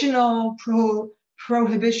original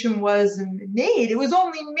prohibition was made, it was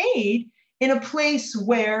only made in a place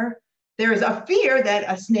where there is a fear that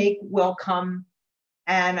a snake will come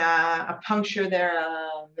and puncture their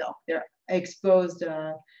milk, their exposed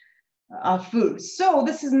food. So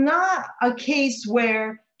this is not a case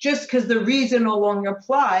where just because the reason no longer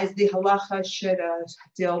applies, the halacha should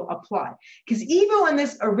still apply. Because even when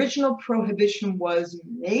this original prohibition was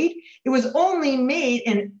made, it was only made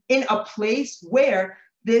in a place where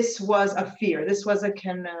this was a fear, this was a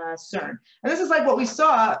concern. And this is like what we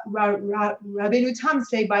saw Rabbeinu Tam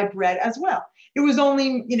say by bread as well. It was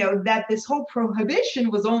only, that this whole prohibition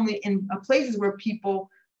was only in places where people,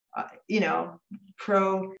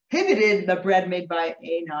 prohibited the bread made by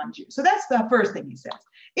a non-Jew. So that's the first thing he says.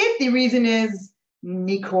 If the reason is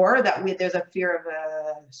nikor, that there's a fear of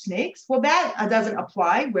snakes, well, that doesn't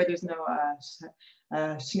apply where there's no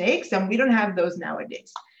snakes, and we don't have those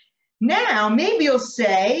nowadays. Now, maybe you'll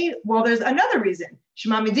say, well, there's another reason.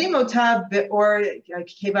 Or they would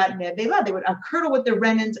curdle with the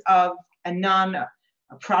remnants of a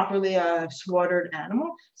non-properly slaughtered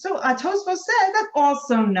animal. So Tosfos said that's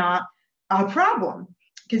also not a problem,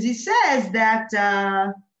 because he says that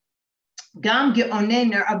Gam ge'onei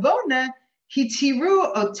ner avona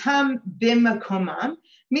hitiru otam b'makomam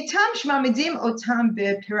mitam shmamidim otam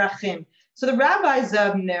b'pirachim. So the rabbis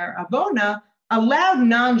of Ner Avona allowed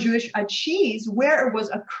non-Jewish a cheese where it was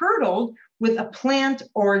curdled with a plant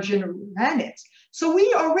origin rennet. So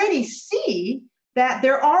we already see that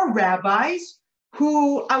there are rabbis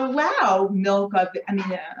who allow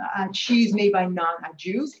cheese made by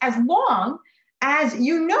non-Jews, as long as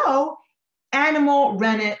animal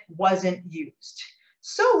rennet wasn't used.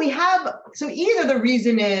 So either the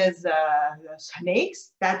reason is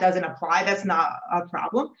snakes, that doesn't apply, that's not a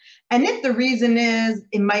problem. And if the reason is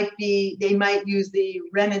they might use the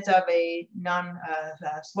rennet of a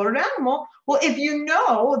non-slaughtered animal, well, if you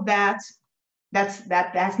know that's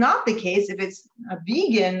not the case, if it's a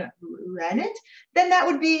vegan rennet, then that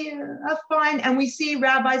would be fine. And we see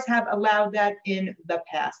rabbis have allowed that in the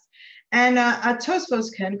past. And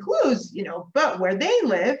Tosfos concludes, but where they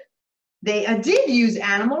live, they did use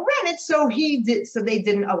animal rennet, so they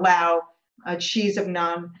didn't allow cheese of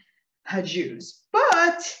non-Jews.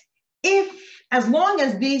 But as long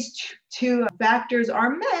as these two factors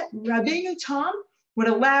are met, Rabbeinu Tam would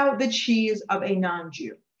allow the cheese of a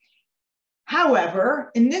non-Jew.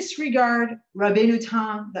 However, in this regard, Rabbeinu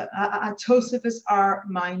Tam, the Tosfos are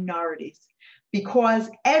minorities, because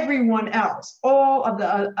everyone else, all of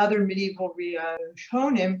the other medieval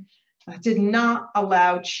Rishonim, did not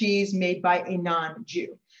allow cheese made by a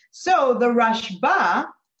non-Jew. So the Rashba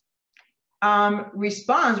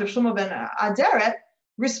responds, Rav Shlomo ben Aderet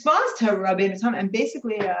responds to Rabbeinu Tam and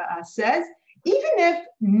basically says, even if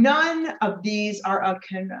none of these are a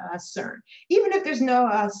concern, even if there's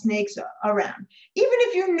no snakes around, even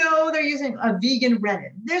if they're using a vegan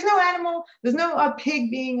rennet, there's no animal, there's no pig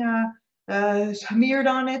being smeared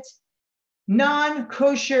on it,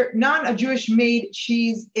 non-kosher, non-Jewish made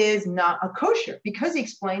cheese is not a kosher, because he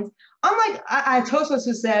explains, unlike Tosfos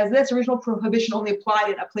who says this original prohibition only applied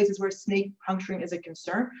in places where snake puncturing is a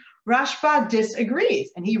concern, Rashba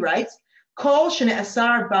disagrees, and he writes, Kol shene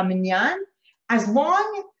asar b'minyan, as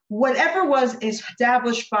long whatever was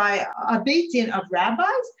established by a beit din of rabbis,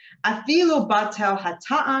 afilu batel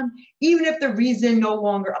hata'am, even if the reason no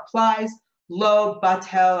longer applies, lo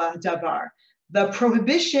batel davar, the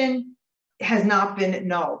prohibition has not been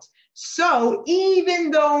annulled. So even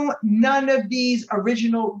though none of these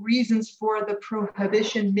original reasons for the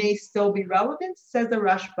prohibition may still be relevant, says the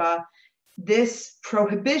Rashba, this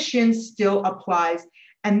prohibition still applies.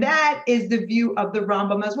 And that is the view of the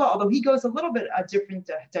Rambam as well, although he goes a little bit a different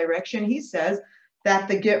direction. He says that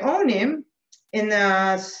the Geonim, in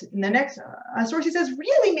the next source, he says,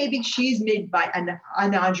 really maybe cheese made by a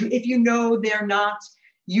non-Jew, if they're not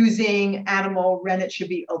using animal rennet, should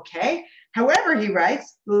be okay. However, he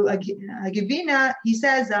writes, Givina, he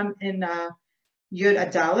says in Yud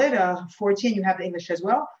Adalit 14, you have the English as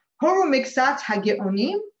well, Horu Miksat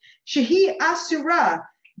HaGeonim, Shehi Asura,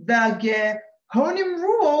 the Geonim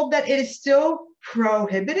rule that it is still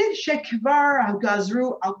prohibited, Shekvar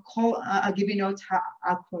Gazru Al-Kol Givinot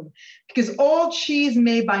Ha'akum, because all cheese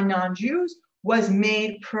made by non-Jews was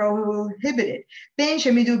made prohibited. Ben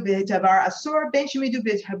Shemidu B'Tavar Asur, Ben Shemidu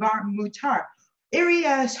B'Tavar Mutar.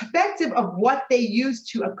 Irrespective of what they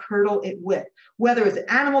used to curdle it with, whether it's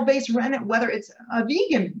animal-based rennet, whether it's a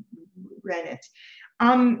vegan rennet.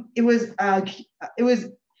 It was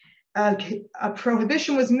a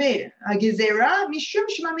prohibition was made.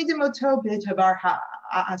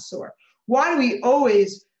 Why do we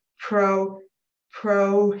always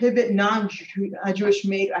prohibit non-Jewish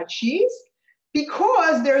made cheese?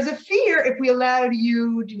 Because there's a fear if we allowed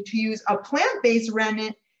you to use a plant-based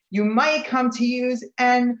rennet, you might come to use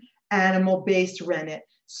an animal-based rennet.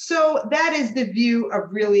 So that is the view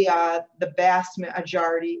of really the vast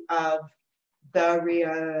majority of the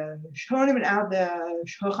Rishonim and out the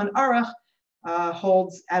Shulchan Aruch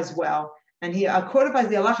holds as well. And he codifies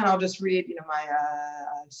the halacha, and I'll just read my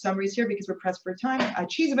summaries here because we're pressed for time.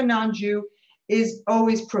 Cheese of a non-Jew is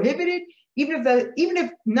always prohibited, even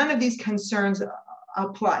if none of these concerns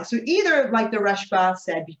apply. So either, like the Rashba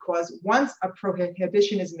said, because once a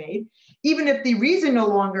prohibition is made, even if the reason no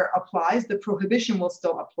longer applies, the prohibition will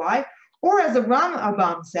still apply. Or as the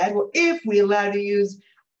Rambam said, well, if we allow to use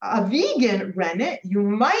a vegan rennet, you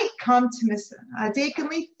might come to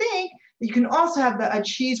mistakenly think that you can also have a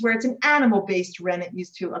cheese where it's an animal-based rennet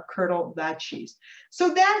used to curdle that cheese.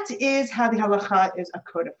 So that is how the halacha is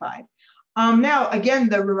codified. Now, again,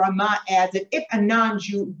 the Rama adds that if a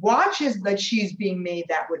non-Jew watches the cheese being made,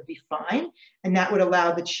 that would be fine, and that would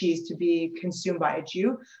allow the cheese to be consumed by a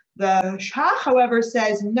Jew. The Shach, however,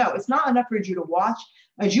 says, no, it's not enough for a Jew to watch.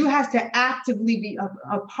 A Jew has to actively be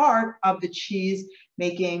a part of the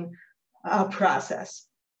cheese-making process.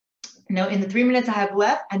 Now, in the 3 minutes I have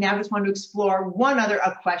left, I now just want to explore one other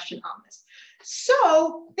question on this.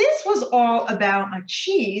 So this was all about a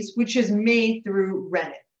cheese which is made through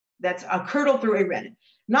rennet. That's a curdle through a rennet.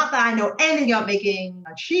 Not that I know anything about making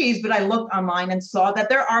a cheese, but I looked online and saw that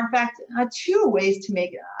there are, in fact, 2 ways to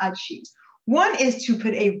make a cheese. One is to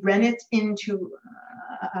put a rennet into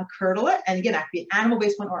a curdle it, and again, that could be an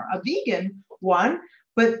animal-based one or a vegan one,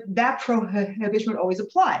 but that prohibition would always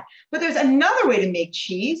apply. But there's another way to make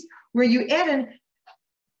cheese where you add an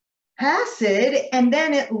acid and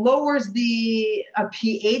then it lowers the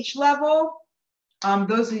pH level.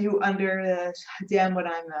 Those of you understand what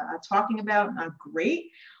I'm talking about,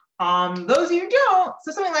 great. Those of you who don't,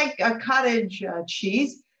 so something like a cottage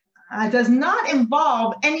cheese does not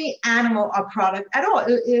involve any animal product at all.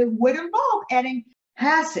 It would involve adding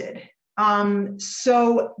acid.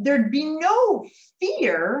 So there'd be no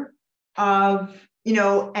fear of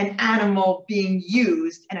an animal being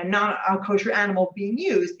used and a non-kosher animal being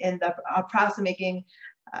used in the process of making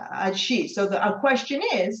a cheese. So the question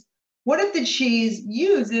is, what if the cheese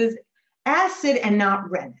uses acid and not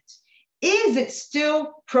rennet? Is it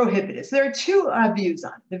still prohibited? So there are 2 views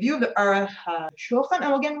on it. The view of the Aruch Shulchan,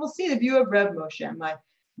 and again, we'll see the view of Rev Moshe. My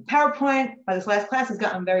PowerPoint by this last class has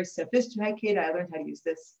gotten very sophisticated. I learned how to use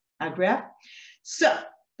this graph. So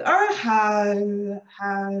the Aruch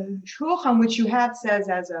Shulchan, which you have, says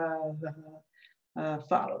as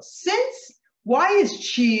follows. Why is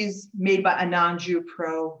cheese made by a non-Jew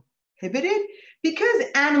prohibited? Because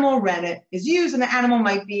animal rennet is used and the animal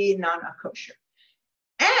might be non-kosher.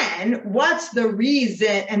 And what's the reason?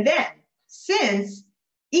 And then, since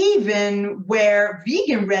even where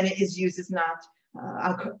vegan rennet is used is not,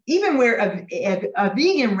 even where a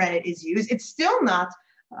vegan rennet is used, it's still not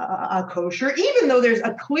kosher, even though there's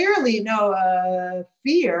clearly no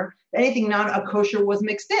fear that anything non-kosher was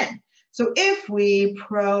mixed in. So if we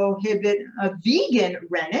prohibit a vegan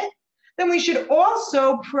rennet, then we should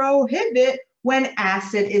also prohibit when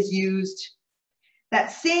acid is used.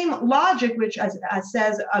 That same logic, which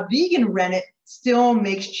says a vegan rennet still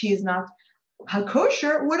makes cheese not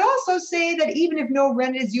kosher, would also say that even if no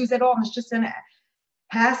rennet is used at all, it's just an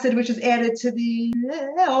acid which is added to the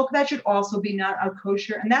milk, that should also be not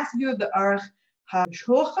kosher. And that's the view of the Aruch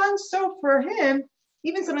Shulchan. So for him,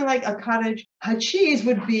 even something like a cottage cheese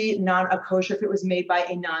would be non-kosher if it was made by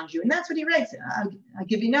a non-Jew. And that's what he writes.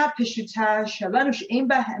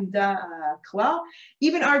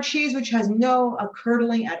 Even our cheese, which has no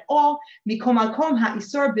curdling at all, the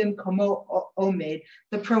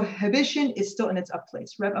prohibition is still in its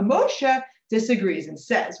place. Reb Moshe disagrees and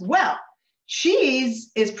says, well, cheese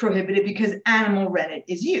is prohibited because animal rennet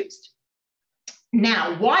is used.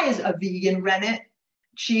 Now, why is a vegan rennet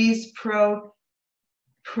cheese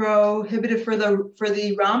prohibited for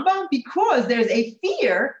the Rambam? Because there's a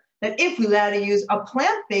fear that if we allow to use a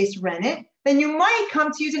plant-based rennet, then you might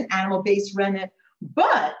come to use an animal-based rennet.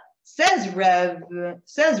 But says Rev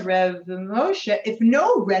Moshe, if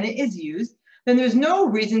no rennet is used, then there's no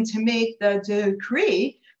reason to make the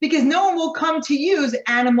decree, because no one will come to use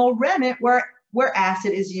animal rennet where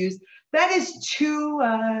acid is used. That is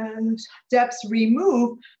 2 steps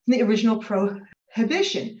removed from the original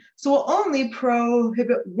prohibition. So we'll only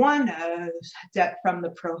prohibit 1 step from the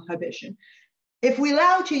prohibition. If we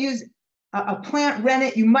allow to use a plant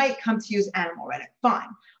rennet, you might come to use animal rennet, fine.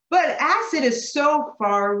 But acid is so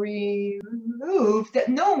far removed that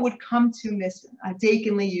no one would come to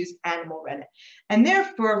mistakenly use animal rennet. And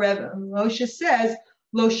therefore, Rev Moshe says,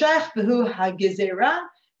 Lo shaykh behu hagezera,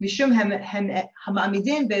 mishum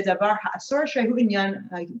hamamidin bedavar ha'asor shehu inyan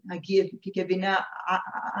gevina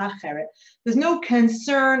acheret. There's no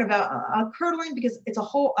concern about curdling because it's a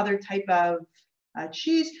whole other type of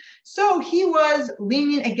cheese. So he was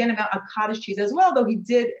lenient again about a cottage cheese as well, though he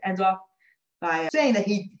did end off by saying that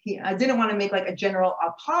he didn't want to make like a general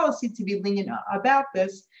policy to be lenient about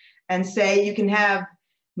this and say you can have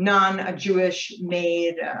non-Jewish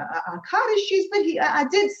made cottage cheese, but he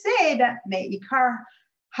did say that me'ikar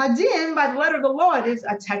hadin, by the letter of the law, it is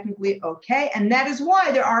technically okay, and that is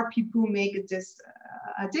why there are people who make a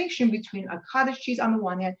distinction between a cottage cheese on the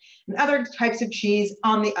one hand and other types of cheese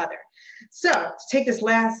on the other. So to take this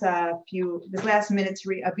last minute to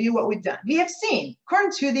review what we've done, we have seen,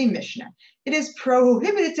 according to the Mishnah, it is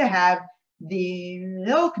prohibited to have the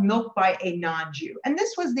milk by a non-Jew, and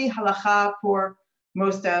this was the halacha for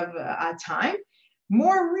most of time.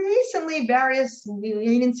 More recently, various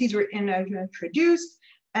leniencies were introduced,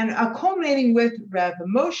 and culminating with Rav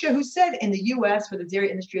Moshe, who said in the U.S., where the dairy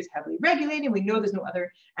industry is heavily regulated, we know there's no other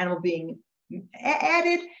animal being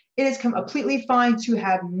added, it is completely fine to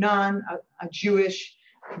have non-Jewish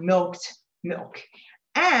milked milk.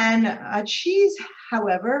 And cheese,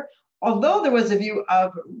 however, although there was a view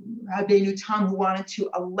of Rabbeinu Tam who wanted to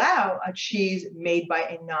allow a cheese made by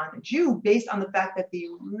a non-Jew based on the fact that the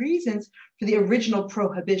reasons for the original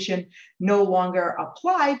prohibition no longer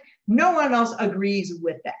applied, no one else agrees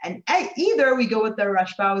with that. And either we go with the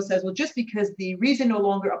Rashba who says, well, just because the reason no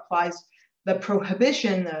longer applies, the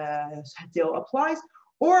prohibition still applies,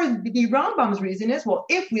 or the Rambam's reason is, well,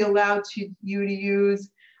 if we allow you to use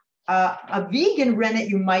a vegan rennet,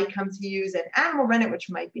 you might come to use an animal rennet, which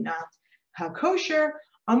might be not kosher.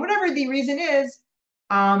 Whatever the reason is,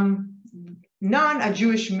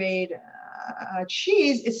 non-Jewish made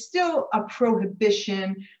cheese is still a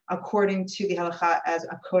prohibition according to the halacha as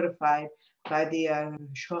codified by the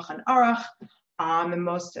Shulchan Aruch and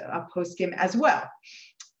most poskim as well.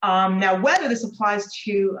 Now, whether this applies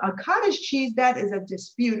to a cottage cheese, that is a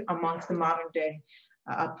dispute amongst the modern day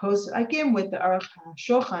poskim, with the Aruch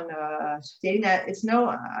Shulchan stating that it's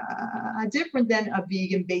no different than a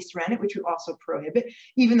vegan-based rennet, which we also prohibit,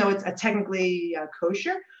 even though it's technically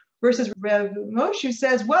kosher. Versus Rev Moshe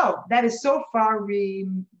says, well, that is so far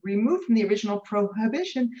removed from the original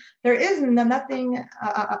prohibition, there is nothing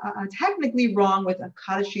technically wrong with a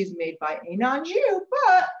cottage cheese made by a non-Jew,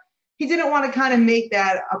 but he didn't want to kind of make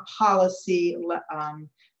that a policy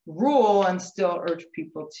rule and still urge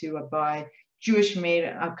people to buy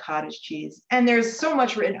Jewish-made cottage cheese. And there's so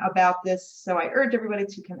much written about this, so I urge everybody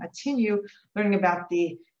to continue learning about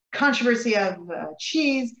the controversy of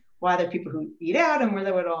cheese, why there are people who eat out, and where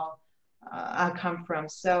that would all come from.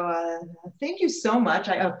 So thank you so much.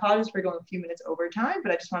 I apologize for going a few minutes over time,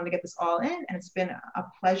 but I just wanted to get this all in, and it's been a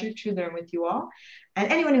pleasure to learn with you all.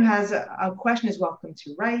 And anyone who has a question is welcome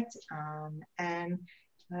to write.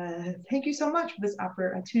 Thank you so much for this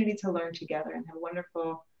opportunity to learn together, and have a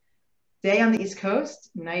wonderful day on the East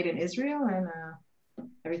Coast, night in Israel, and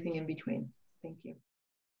everything in between. Thank you.